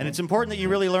 And it's important that you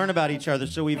really learn about each other.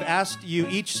 So we've asked you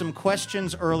each some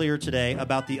questions earlier today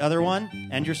about the other one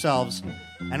and yourselves.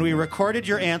 And we recorded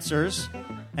your answers.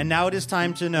 And now it is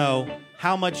time to know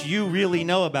how much you really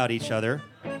know about each other.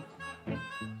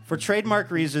 For trademark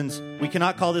reasons, we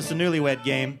cannot call this a newlywed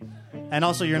game. And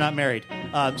also, you're not married.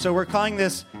 So we're calling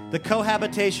this the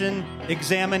cohabitation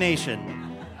examination.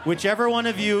 Whichever one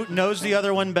of you knows the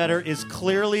other one better is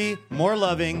clearly more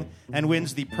loving and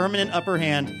wins the permanent upper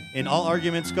hand in all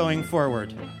arguments going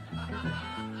forward.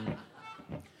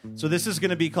 So this is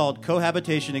going to be called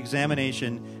cohabitation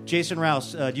examination. Jason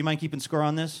Rouse, do you mind keeping score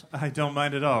on this? I don't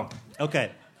mind at all.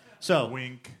 Okay. So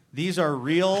wink. These are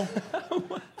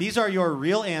your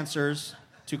real answers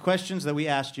to questions that we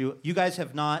asked you. You guys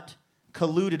have not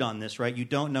colluded on this, right? You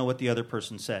don't know what the other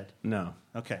person said. No.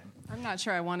 Okay. I'm not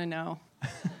sure I want to know,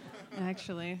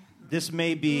 actually. This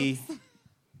may be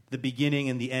the beginning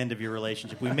and the end of your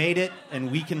relationship. We made it, and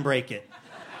we can break it.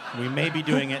 We may be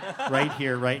doing it right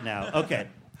here, right now. Okay.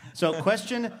 So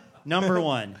question number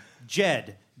 1.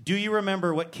 Jed, do you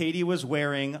remember what Katie was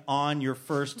wearing on your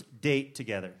first date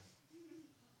together?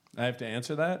 I have to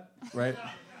answer that, right?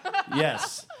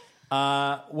 Yes.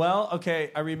 Well,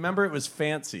 okay. I remember it was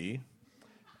fancy,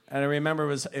 and I remember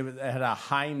it had a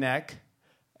high neck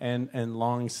and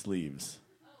long sleeves.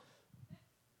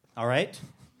 All right.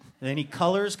 Any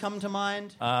colors come to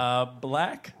mind?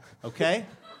 Black. Okay.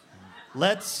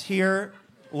 Let's hear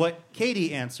what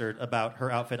Katie answered about her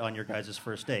outfit on your guys'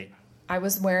 first date.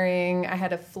 I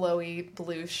had a flowy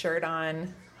blue shirt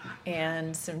on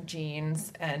and some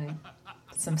jeans and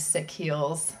some sick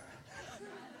heels.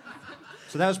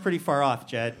 So that was pretty far off,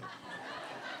 Jed.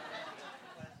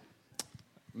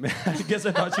 I guess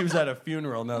I thought she was at a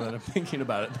funeral now that I'm thinking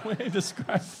about it, the way I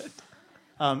described it.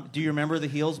 Do you remember the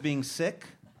heels being sick?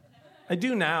 I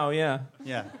do now, yeah.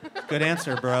 Yeah. Good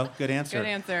answer, bro. Good answer. Good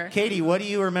answer. Katie, what do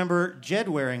you remember Jed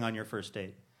wearing on your first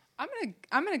date?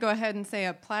 I'm gonna go ahead and say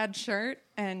a plaid shirt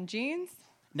and jeans.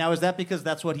 Now, is that because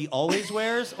that's what he always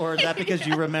wears, or is that because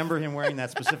you remember him wearing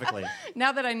that specifically?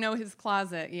 Now that I know his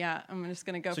closet, yeah, I'm just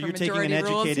gonna go So for you're taking majority an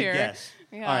rules educated here. guess.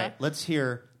 Yeah. All right, let's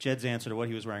hear Jed's answer to what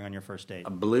he was wearing on your first date.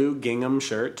 A blue gingham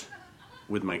shirt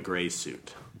with my gray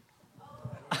suit.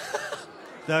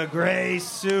 The gray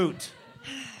suit.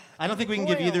 I don't think we can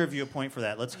give either of you a point for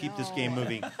that. Let's keep this game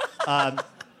moving.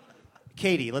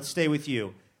 Katie, let's stay with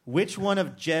you. Which one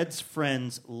of Jed's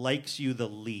friends likes you the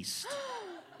least,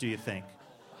 do you think?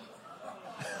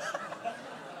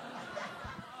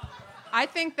 I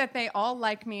think that they all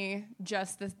like me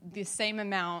just the same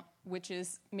amount, which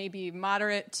is maybe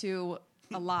moderate to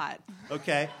a lot.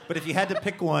 Okay, but if you had to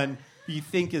pick one you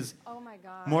think is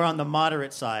more on the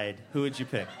moderate side, who would you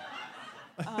pick?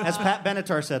 As Pat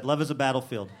Benatar said, love is a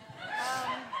battlefield.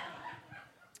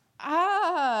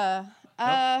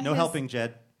 No helping,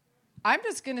 Jed. I'm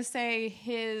just going to say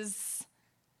his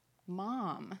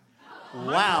mom.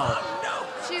 Wow.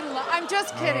 I'm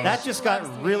just kidding. That just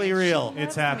got really real.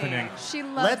 It's happening. She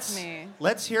loves me.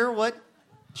 Let's hear what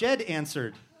Jed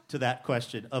answered to that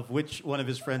question of which one of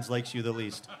his friends likes you the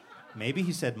least. Maybe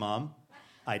he said mom.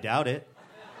 I doubt it.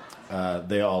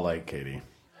 They all like Katie.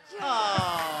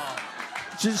 Oh.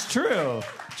 Which is true.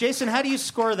 Jason, how do you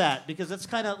score that? Because it's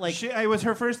kind of like... It was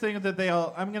her first thing that they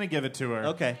all... I'm going to give it to her.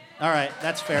 Okay. All right.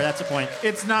 That's fair. That's a point.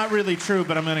 It's not really true,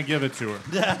 but I'm going to give it to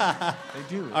her. They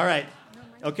do. All right.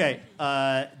 Okay.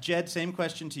 Jed, same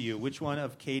question to you. Which one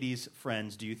of Katie's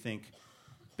friends do you think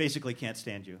basically can't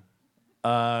stand you?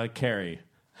 Carrie.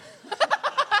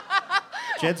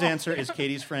 Jed's answer is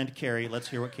Katie's friend, Carrie. Let's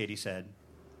hear what Katie said.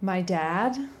 My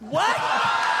dad. What?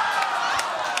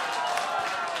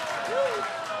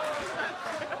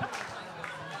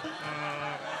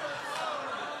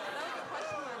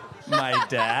 My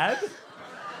dad?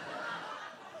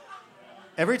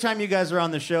 Every time you guys are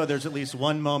on the show, there's at least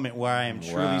one moment where I am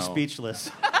truly speechless.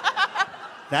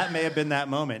 That may have been that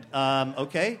moment.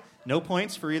 Okay, no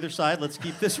points for either side. Let's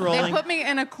keep this rolling. They put me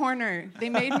in a corner. They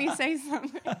made me say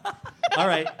something. All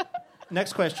right,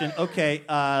 next question. Okay,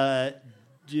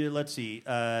 let's see.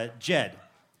 Jed,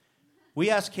 we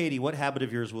asked Katie what habit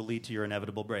of yours will lead to your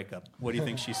inevitable breakup. What do you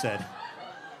think she said?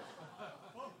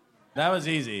 That was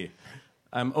easy.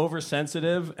 I'm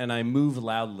oversensitive and I move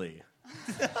loudly.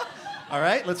 All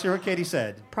right, let's hear what Katie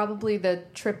said. Probably the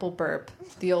triple burp,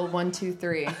 the old 1, 2,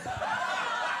 3.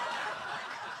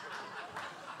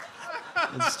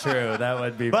 It's true. That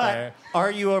would be But fair.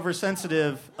 are you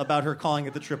oversensitive about her calling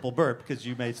it the triple burp? Because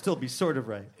you may still be sort of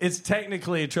right. It's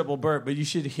technically a triple burp, but you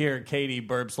should hear Katie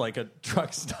burps like a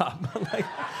truck stop,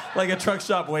 like a truck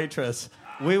stop waitress.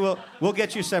 We'll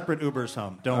get you separate Ubers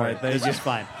home. Don't worry, right, thank it's you. just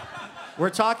fine. We're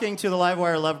talking to the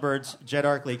Livewire Lovebirds, Jed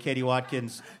Arkley, Katie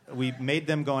Watkins. We made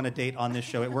them go on a date on this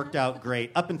show. It worked out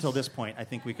great. Up until this point, I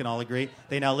think we can all agree.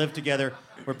 They now live together.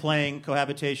 We're playing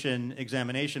cohabitation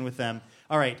examination with them.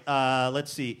 All right,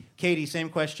 let's see. Katie, same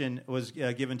question was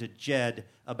given to Jed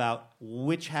about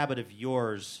which habit of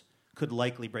yours could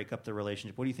likely break up the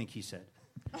relationship. What do you think he said?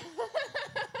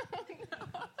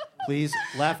 Please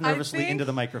laugh nervously into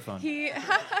the microphone. We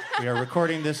are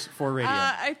recording this for radio.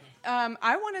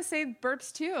 I want to say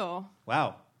burps too.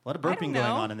 Wow. A lot of burping going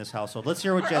know. on in this household. Let's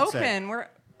hear what We're Jed open. said. We're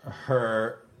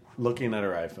Her looking at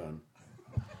her iPhone.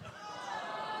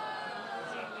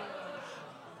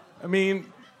 I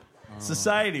mean,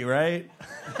 society, right?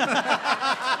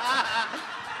 I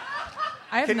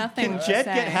have nothing Can to Jed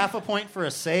say. get half a point for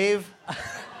a save?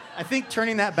 I think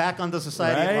turning that back on the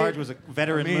society at Right? large was a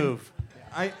veteran move.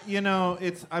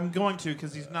 I'm going to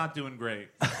because he's not doing great.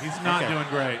 He's not Okay. doing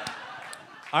great.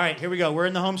 All right, here we go. We're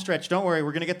in the home stretch. Don't worry,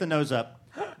 we're going to get the nose up.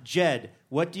 Jed,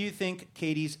 what do you think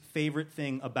Katie's favorite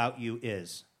thing about you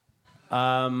is?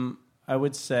 I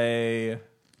would say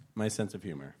my sense of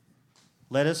humor.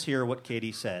 Let us hear what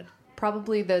Katie said.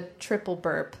 Probably the triple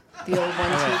burp, the old 1,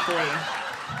 2, 3.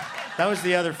 That was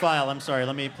the other file. I'm sorry.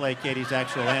 Let me play Katie's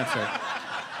actual answer.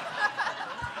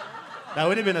 That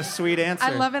would have been a sweet answer.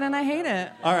 I love it and I hate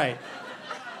it. All right.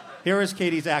 Here is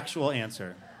Katie's actual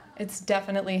answer. It's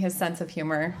definitely his sense of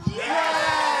humor.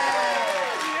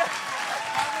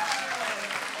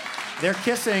 They're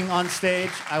kissing on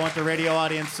stage. I want the radio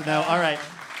audience to know. All right.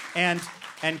 And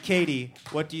And Katie,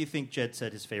 what do you think Jed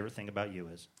said his favorite thing about you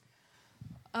is?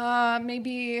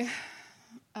 Maybe,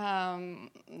 I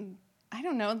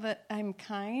don't know, that I'm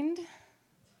kind.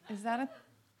 Is that a...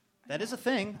 That is a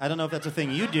thing. I don't know if that's a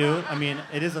thing you do. I mean,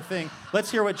 it is a thing. Let's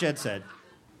hear what Jed said.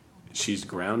 She's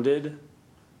grounded,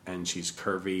 and she's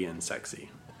curvy and sexy.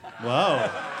 Whoa.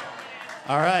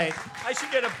 All right. I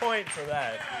should get a point for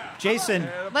that. Jason.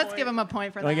 Let's give him a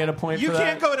point for that. Do I get a point You for that?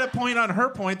 can't go to a point on her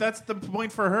point. That's the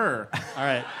point for her. All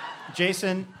right.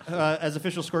 Jason, as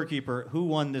official scorekeeper, who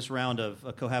won this round of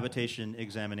a cohabitation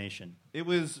examination? It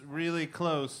was really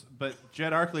close, but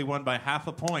Jed Arkley won by half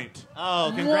a point.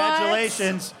 Oh,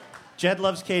 congratulations. Jed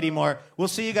loves Katie more. We'll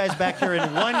see you guys back here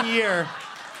in 1 year.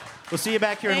 We'll see you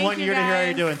back here in 1 year to hear how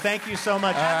you're doing. Thank you so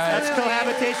much. That's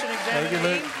cohabitation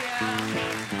examination. Thank you.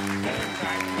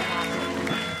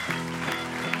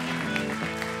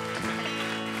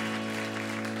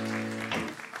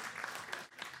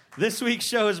 This week's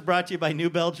show is brought to you by New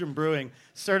Belgium Brewing,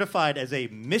 certified as a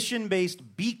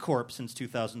mission-based B Corp since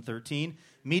 2013,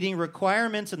 meeting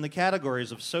requirements in the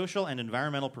categories of social and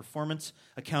environmental performance,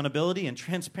 accountability, and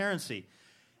transparency.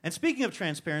 And speaking of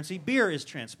transparency, beer is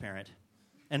transparent.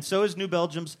 And so is New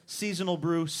Belgium's seasonal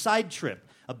brew Side Trip,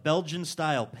 a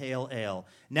Belgian-style pale ale.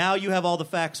 Now you have all the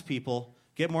facts, people.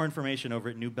 Get more information over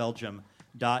at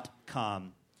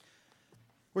newbelgium.com.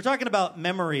 We're talking about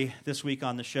memory this week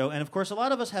on the show, and of course, a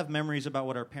lot of us have memories about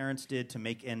what our parents did to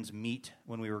make ends meet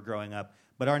when we were growing up,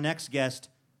 but our next guest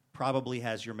probably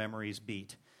has your memories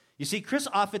beat. You see, Chris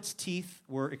Offutt's teeth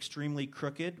were extremely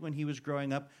crooked when he was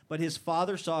growing up, but his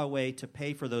father saw a way to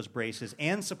pay for those braces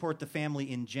and support the family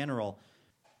in general.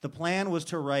 The plan was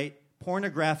to write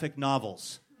pornographic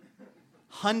novels.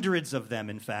 Hundreds of them,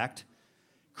 in fact.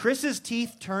 Chris's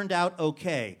teeth turned out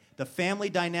okay. The family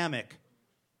dynamic,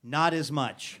 not as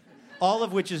much. All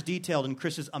of which is detailed in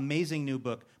Chris's amazing new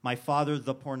book, My Father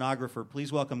the Pornographer.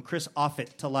 Please welcome Chris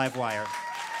Offutt to Livewire.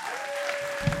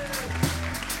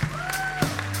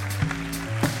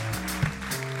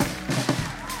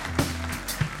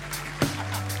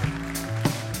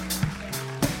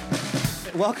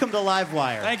 Welcome to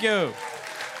Livewire. Thank you.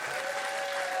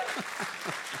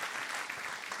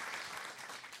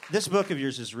 This book of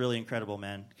yours is really incredible,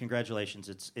 man.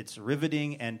 Congratulations. It's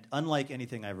riveting and unlike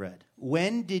anything I've read.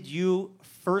 When did you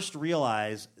first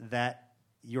realize that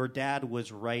your dad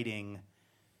was writing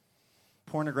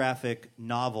pornographic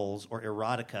novels or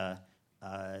erotica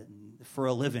for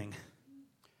a living?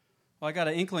 Well, I got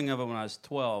an inkling of it when I was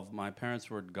 12. My parents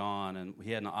were gone, and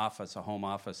he had an office, a home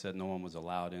office that no one was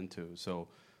allowed into. So,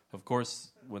 of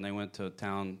course, when they went to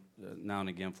town now and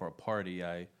again for a party,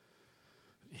 I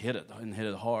hit it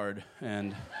hard,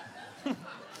 and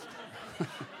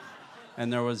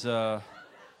and there was a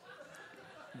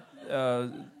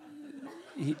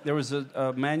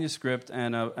manuscript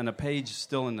and a page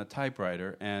still in the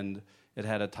typewriter, and it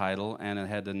had a title and it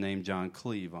had the name John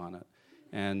Cleave on it,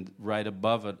 and right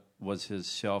above it was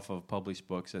his shelf of published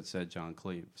books that said John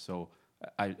Cleave. So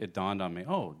it dawned on me,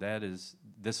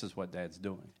 this is what Dad's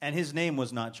doing. And his name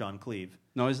was not John Cleave.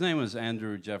 No, his name was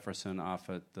Andrew Jefferson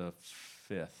Offutt the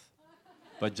Fifth.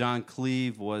 But John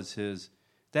Cleave was his...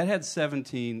 Dad had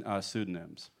 17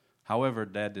 pseudonyms. However,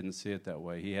 Dad didn't see it that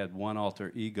way. He had one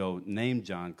alter ego named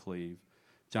John Cleave.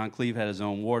 John Cleave had his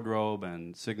own wardrobe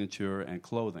and signature and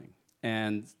clothing.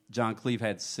 And John Cleave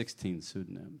had 16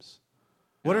 pseudonyms.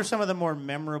 What are some of the more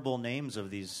memorable names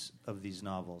of these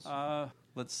novels?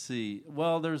 Let's see.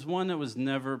 Well, there's one that was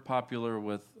never popular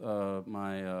with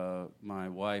my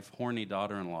wife, horny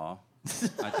daughter-in-law.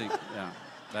 I think,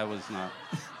 that was not.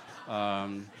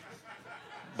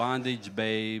 Bondage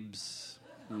babes,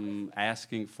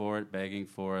 asking for it, begging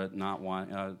for it, not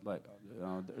wanting.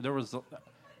 There was.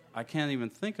 I can't even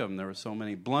think of them. There were so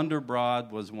many. Blunderbroad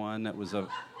was one that was a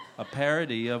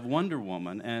parody of Wonder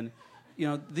Woman, and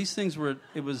these things were.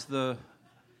 It was the.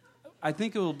 I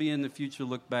think it will be in the future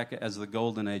looked back as the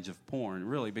golden age of porn,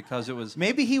 really, because it was...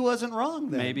 Maybe he wasn't wrong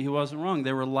then. Maybe he wasn't wrong.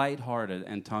 They were lighthearted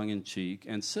and tongue-in-cheek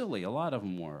and silly. A lot of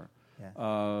them were.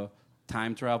 Yeah.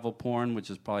 Time travel porn,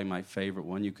 which is probably my favorite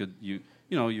one.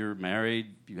 You're married,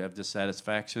 you have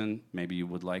dissatisfaction, maybe you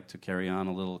would like to carry on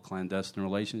a little clandestine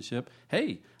relationship.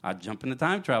 Hey, I'd jump in the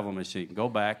time travel machine, go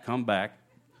back, come back.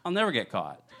 I'll never get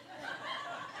caught.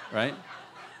 Right?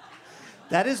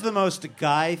 That is the most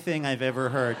guy thing I've ever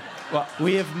heard. Well,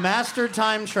 we have mastered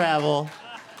time travel.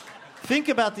 Think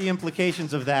about the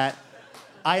implications of that.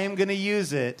 I am going to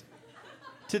use it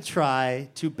to try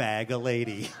to bag a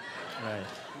lady. Right.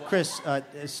 Chris,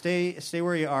 stay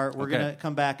where you are. We're going to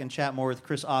come back and chat more with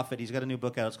Chris Offutt. He's got a new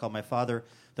book out. It's called My Father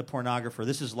the Pornographer.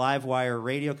 This is Livewire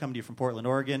Radio coming to you from Portland,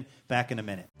 Oregon. Back in a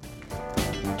minute.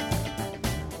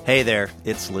 Hey there,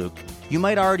 it's Luke. You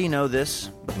might already know this,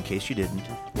 but in case you didn't,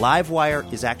 Livewire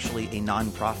is actually a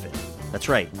nonprofit. That's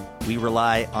right. We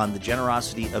rely on the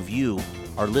generosity of you,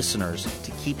 our listeners,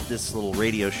 to keep this little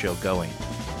radio show going.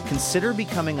 Consider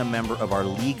becoming a member of our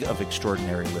League of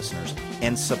Extraordinary Listeners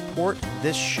and support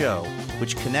this show,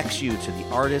 which connects you to the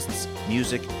artists,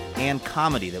 music, and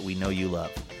comedy that we know you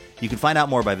love. You can find out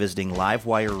more by visiting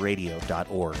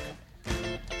livewireradio.org.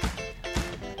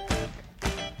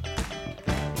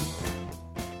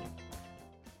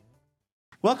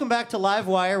 Welcome back to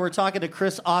Livewire. We're talking to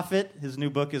Chris Offutt. His new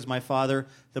book is My Father,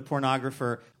 the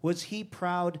Pornographer. Was he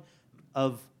proud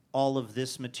of all of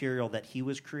this material that he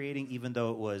was creating, even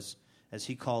though it was, as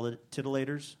he called it,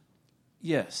 titilators?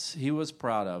 Yes, he was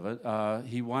proud of it.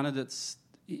 He wanted it.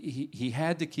 He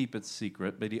had to keep it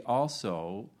secret, but he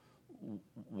also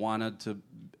wanted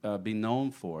to be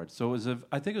known for it. So it was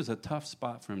I think it was a tough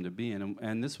spot for him to be in,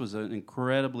 and this was an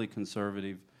incredibly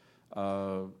conservative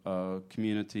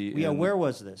community. Yeah, where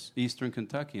was this? Eastern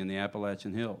Kentucky in the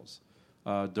Appalachian Hills.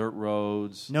 Dirt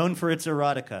roads. Known for its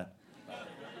erotica.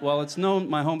 Well, it's known.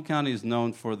 My home county is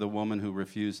known for the woman who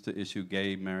refused to issue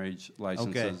gay marriage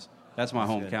licenses. Okay. That's my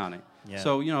home county. Yeah.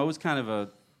 So it was kind of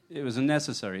it was a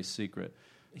necessary secret.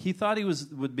 He thought he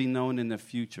would be known in the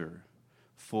future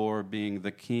for being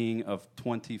the king of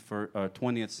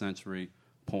 20th century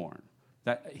porn.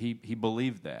 That he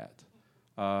believed that.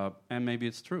 And maybe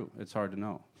it's true. It's hard to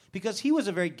know. Because he was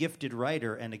a very gifted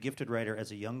writer, and a gifted writer as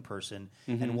a young person,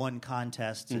 and won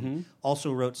contests, and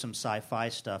also wrote some sci-fi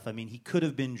stuff. I mean, he could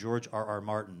have been George R.R.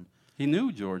 Martin. He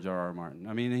knew George R.R. Martin.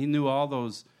 I mean, he knew all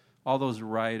those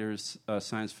writers,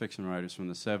 science fiction writers from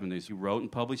the 70s. He wrote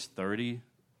and published 30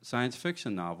 science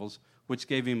fiction novels, which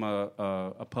gave him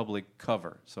a public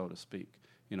cover, so to speak.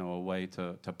 A way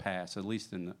to pass, at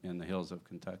least in the hills of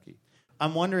Kentucky.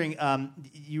 I'm wondering,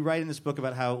 you write in this book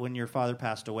about how when your father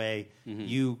passed away,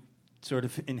 you sort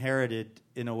of inherited,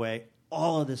 in a way,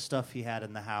 all of this stuff he had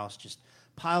in the house, just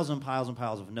piles and piles and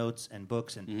piles of notes and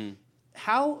books. And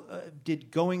how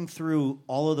did going through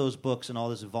all of those books and all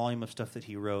this volume of stuff that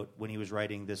he wrote when he was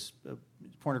writing this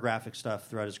pornographic stuff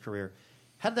throughout his career,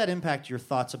 how did that impact your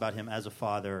thoughts about him as a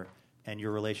father and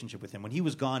your relationship with him when he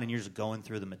was gone and you're just going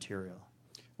through the material?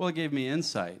 Well, it gave me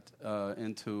insight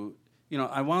into...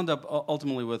 I wound up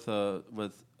ultimately with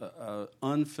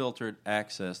unfiltered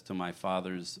access to my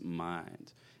father's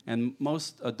mind, and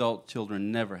most adult children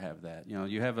never have that.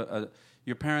 You have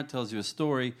your parent tells you a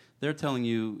story; they're telling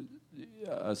you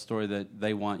a story that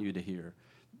they want you to hear.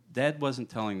 Dad wasn't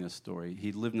telling this story.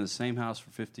 He lived in the same house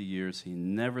for 50 years. He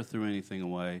never threw anything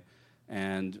away,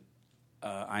 and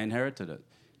I inherited it.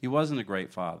 He wasn't a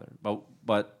great father,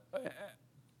 but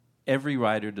every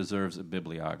writer deserves a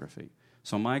bibliography.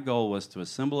 So my goal was to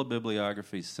assemble a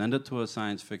bibliography, send it to a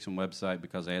science fiction website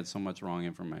because I had so much wrong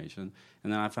information,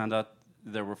 and then I found out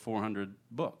there were 400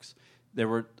 books. There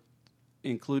were,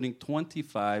 including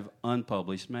 25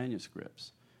 unpublished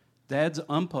manuscripts. Dad's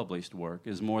unpublished work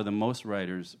is more than most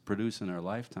writers produce in their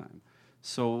lifetime.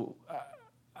 So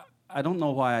I don't know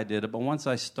why I did it, but once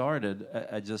I started,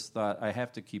 I just thought I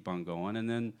have to keep on going, and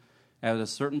then at a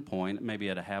certain point, maybe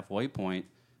at a halfway point,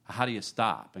 how do you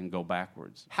stop and go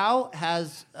backwards? How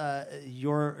has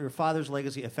your father's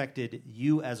legacy affected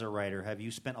you as a writer? Have you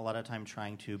spent a lot of time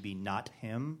trying to be not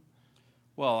him?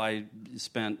 Well, I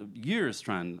spent years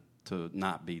trying to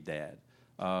not be Dad,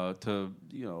 to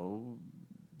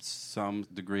some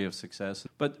degree of success.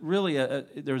 But really,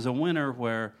 there's a winter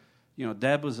where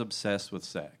Dad was obsessed with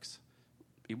sex.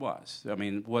 He was. I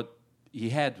mean, what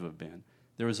he had to have been.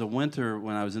 There was a winter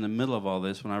when I was in the middle of all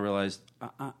this when I realized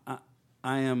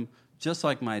I am just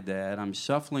like my dad. I'm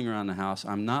shuffling around the house.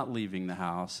 I'm not leaving the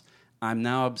house. I'm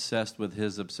now obsessed with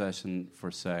his obsession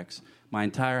for sex. My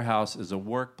entire house is a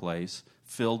workplace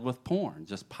filled with porn,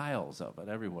 just piles of it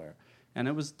everywhere. And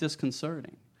it was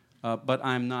disconcerting. But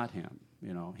I'm not him.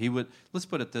 He would. Let's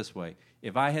put it this way: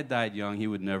 if I had died young, he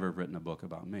would never have written a book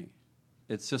about me.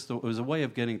 It was a way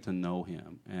of getting to know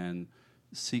him and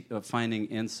finding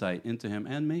insight into him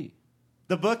and me.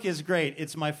 The book is great.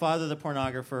 It's My Father, the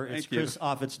Pornographer. It's Chris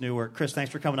Offutt's new work. Chris,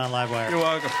 thanks for coming on Livewire. You're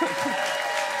welcome.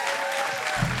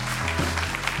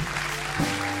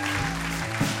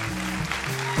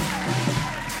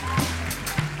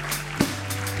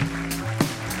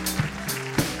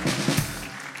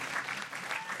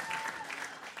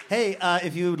 Hey,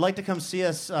 if you would like to come see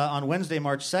us on Wednesday,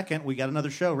 March 2nd, we got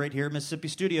another show right here at Mississippi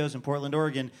Studios in Portland,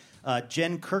 Oregon.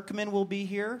 Jen Kirkman will be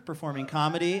here performing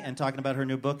comedy and talking about her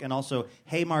new book, and also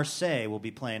Hey Marseille will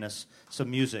be playing us some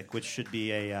music, which should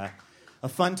be a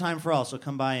fun time for all. So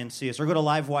come by and see us, or go to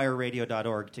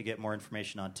livewireradio.org to get more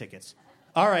information on tickets.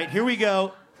 All right, here we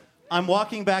go. I'm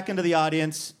walking back into the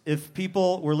audience. If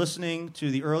people were listening to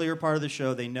the earlier part of the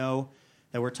show, they know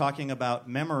that we're talking about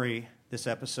memory this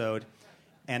episode.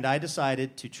 And I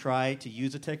decided to try to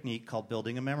use a technique called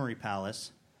building a memory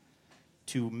palace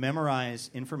to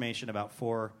memorize information about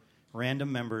 4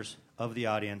 random members of the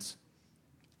audience.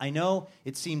 I know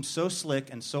it seems so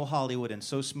slick and so Hollywood and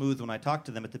so smooth when I talked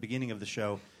to them at the beginning of the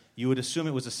show, you would assume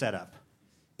it was a setup.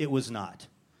 It was not.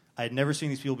 I had never seen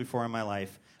these people before in my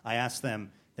life. I asked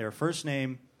them their first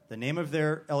name, the name of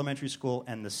their elementary school,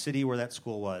 and the city where that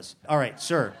school was. All right,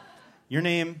 sir, your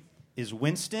name is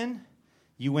Winston.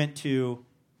 You went to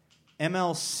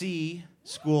MLC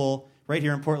school right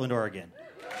here in Portland, Oregon.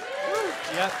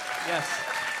 Yep, yes.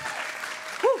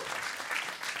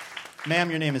 Ma'am,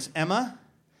 your name is Emma.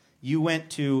 You went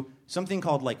to something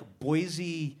called like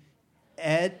Boise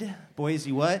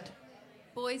what?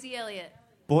 Boise Elliott.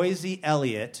 Boise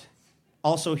Elliott,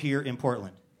 also here in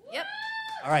Portland. Yep.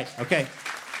 All right, okay.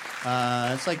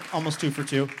 It's like almost 2 for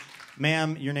 2.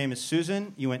 Ma'am, your name is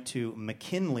Susan. You went to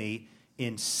McKinley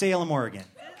in Salem, Oregon.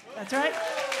 That's right.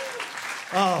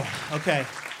 Oh, okay.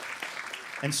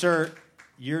 And sir,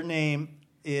 your name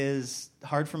is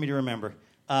hard for me to remember.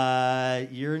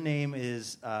 Your name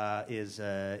is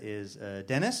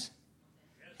Dennis.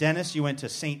 Dennis, you went to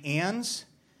St. Anne's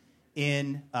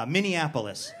in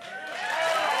Minneapolis.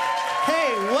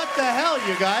 Hey, what the hell,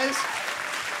 you guys?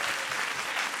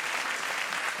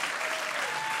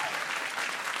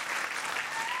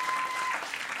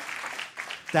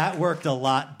 That worked a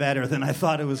lot better than I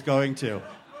thought it was going to.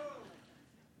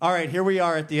 All right, here we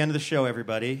are at the end of the show,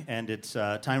 everybody, and it's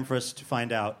time for us to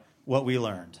find out what we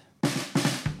learned.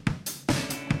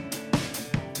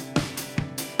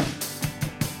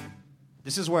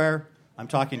 This is where I'm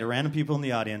talking to random people in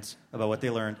the audience about what they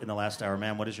learned in the last hour.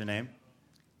 Ma'am, what is your name?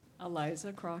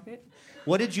 Eliza Crockett.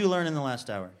 What did you learn in the last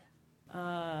hour?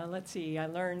 Let's see. I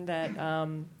learned that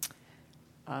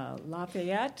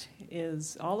Lafayette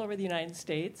is all over the United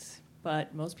States,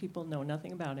 but most people know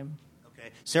nothing about him. Okay.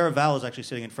 Sarah Vowell is actually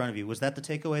sitting in front of you. Was that the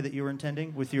takeaway that you were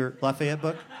intending with your Lafayette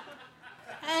book?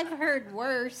 I've heard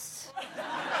worse.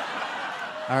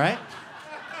 All right.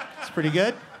 It's pretty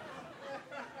good.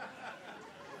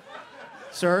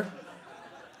 Sir,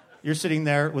 you're sitting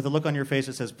there with a look on your face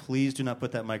that says, please do not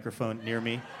put that microphone near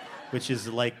me, which is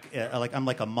like I'm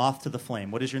like a moth to the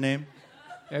flame. What is your name?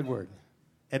 Edward.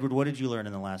 Edward, what did you learn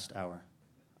in the last hour?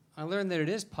 I learned that it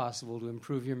is possible to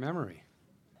improve your memory.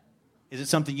 Is it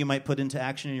something you might put into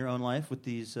action in your own life with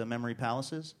these memory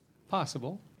palaces?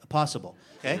 Possible. Possible.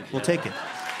 Okay, we'll take it.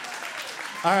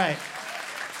 All right.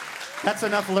 That's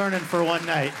enough learning for one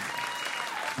night.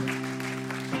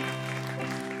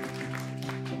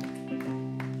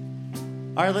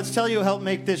 All right, let's tell you who helped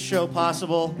make this show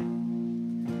possible.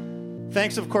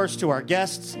 Thanks, of course, to our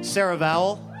guests, Sarah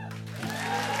Vowell,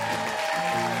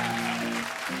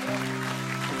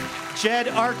 Jed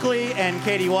Arkley and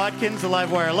Katie Watkins, the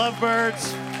Livewire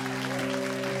Lovebirds,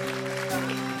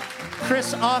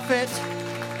 Chris Offutt,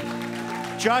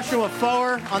 Joshua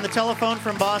Foer on the telephone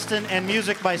from Boston, and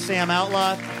music by Sam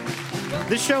Outlaw.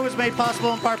 This show was made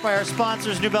possible in part by our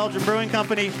sponsors, New Belgium Brewing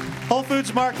Company, Whole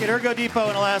Foods Market, Ergo Depot,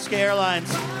 and Alaska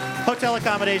Airlines. Hotel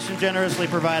accommodation generously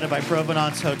provided by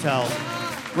Provenance Hotels.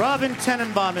 Robin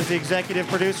Tenenbaum is the executive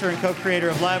producer and co-creator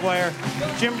of Livewire.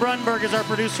 Jim Brunberg is our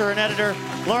producer and editor.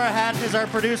 Laura Hatton is our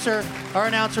producer. Our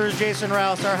announcer is Jason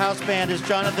Rouse. Our house band is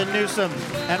Jonathan Newsom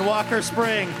and Walker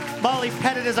Spring. Molly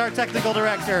Pettit is our technical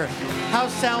director.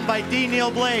 House sound by D.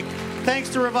 Neil Blake. Thanks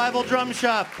to Revival Drum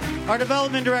Shop. Our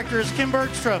development director is Kim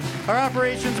Bergstrom. Our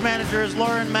operations manager is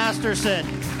Lauren Masterson.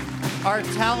 Our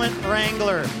talent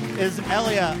wrangler is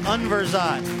Elia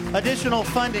Unverzat. Additional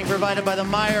funding provided by the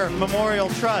Meyer Memorial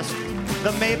Trust,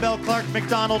 the Maybelle Clark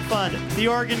McDonald Fund, the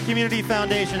Oregon Community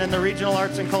Foundation, and the Regional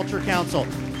Arts and Culture Council.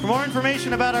 For more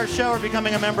information about our show or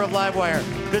becoming a member of Livewire,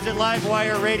 visit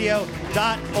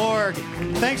livewireradio.org.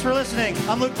 Thanks for listening.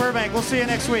 I'm Luke Burbank. We'll see you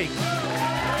next week.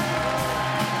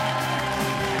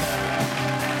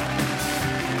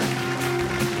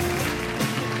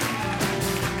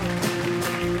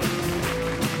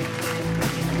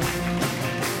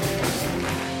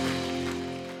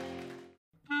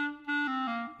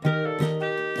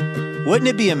 Wouldn't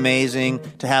it be amazing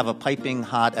to have a piping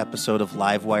hot episode of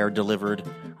Livewire delivered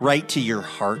right to your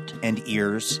heart and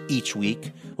ears each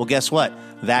week? Well, guess what?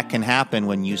 That can happen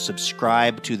when you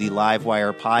subscribe to the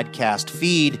Livewire podcast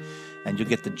feed, and you'll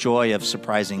get the joy of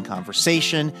surprising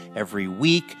conversation every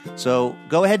week. So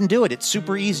go ahead and do it. It's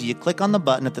super easy. You click on the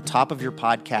button at the top of your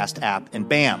podcast app, and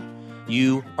bam,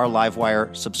 you are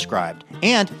Livewire subscribed.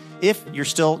 And if you're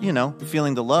still,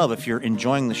 feeling the love, if you're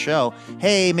enjoying the show,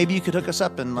 hey, maybe you could hook us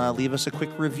up and leave us a quick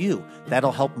review.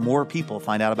 That'll help more people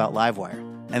find out about Livewire.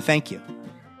 And thank you.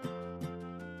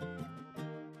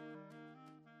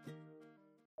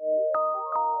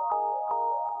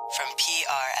 From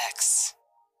PRX.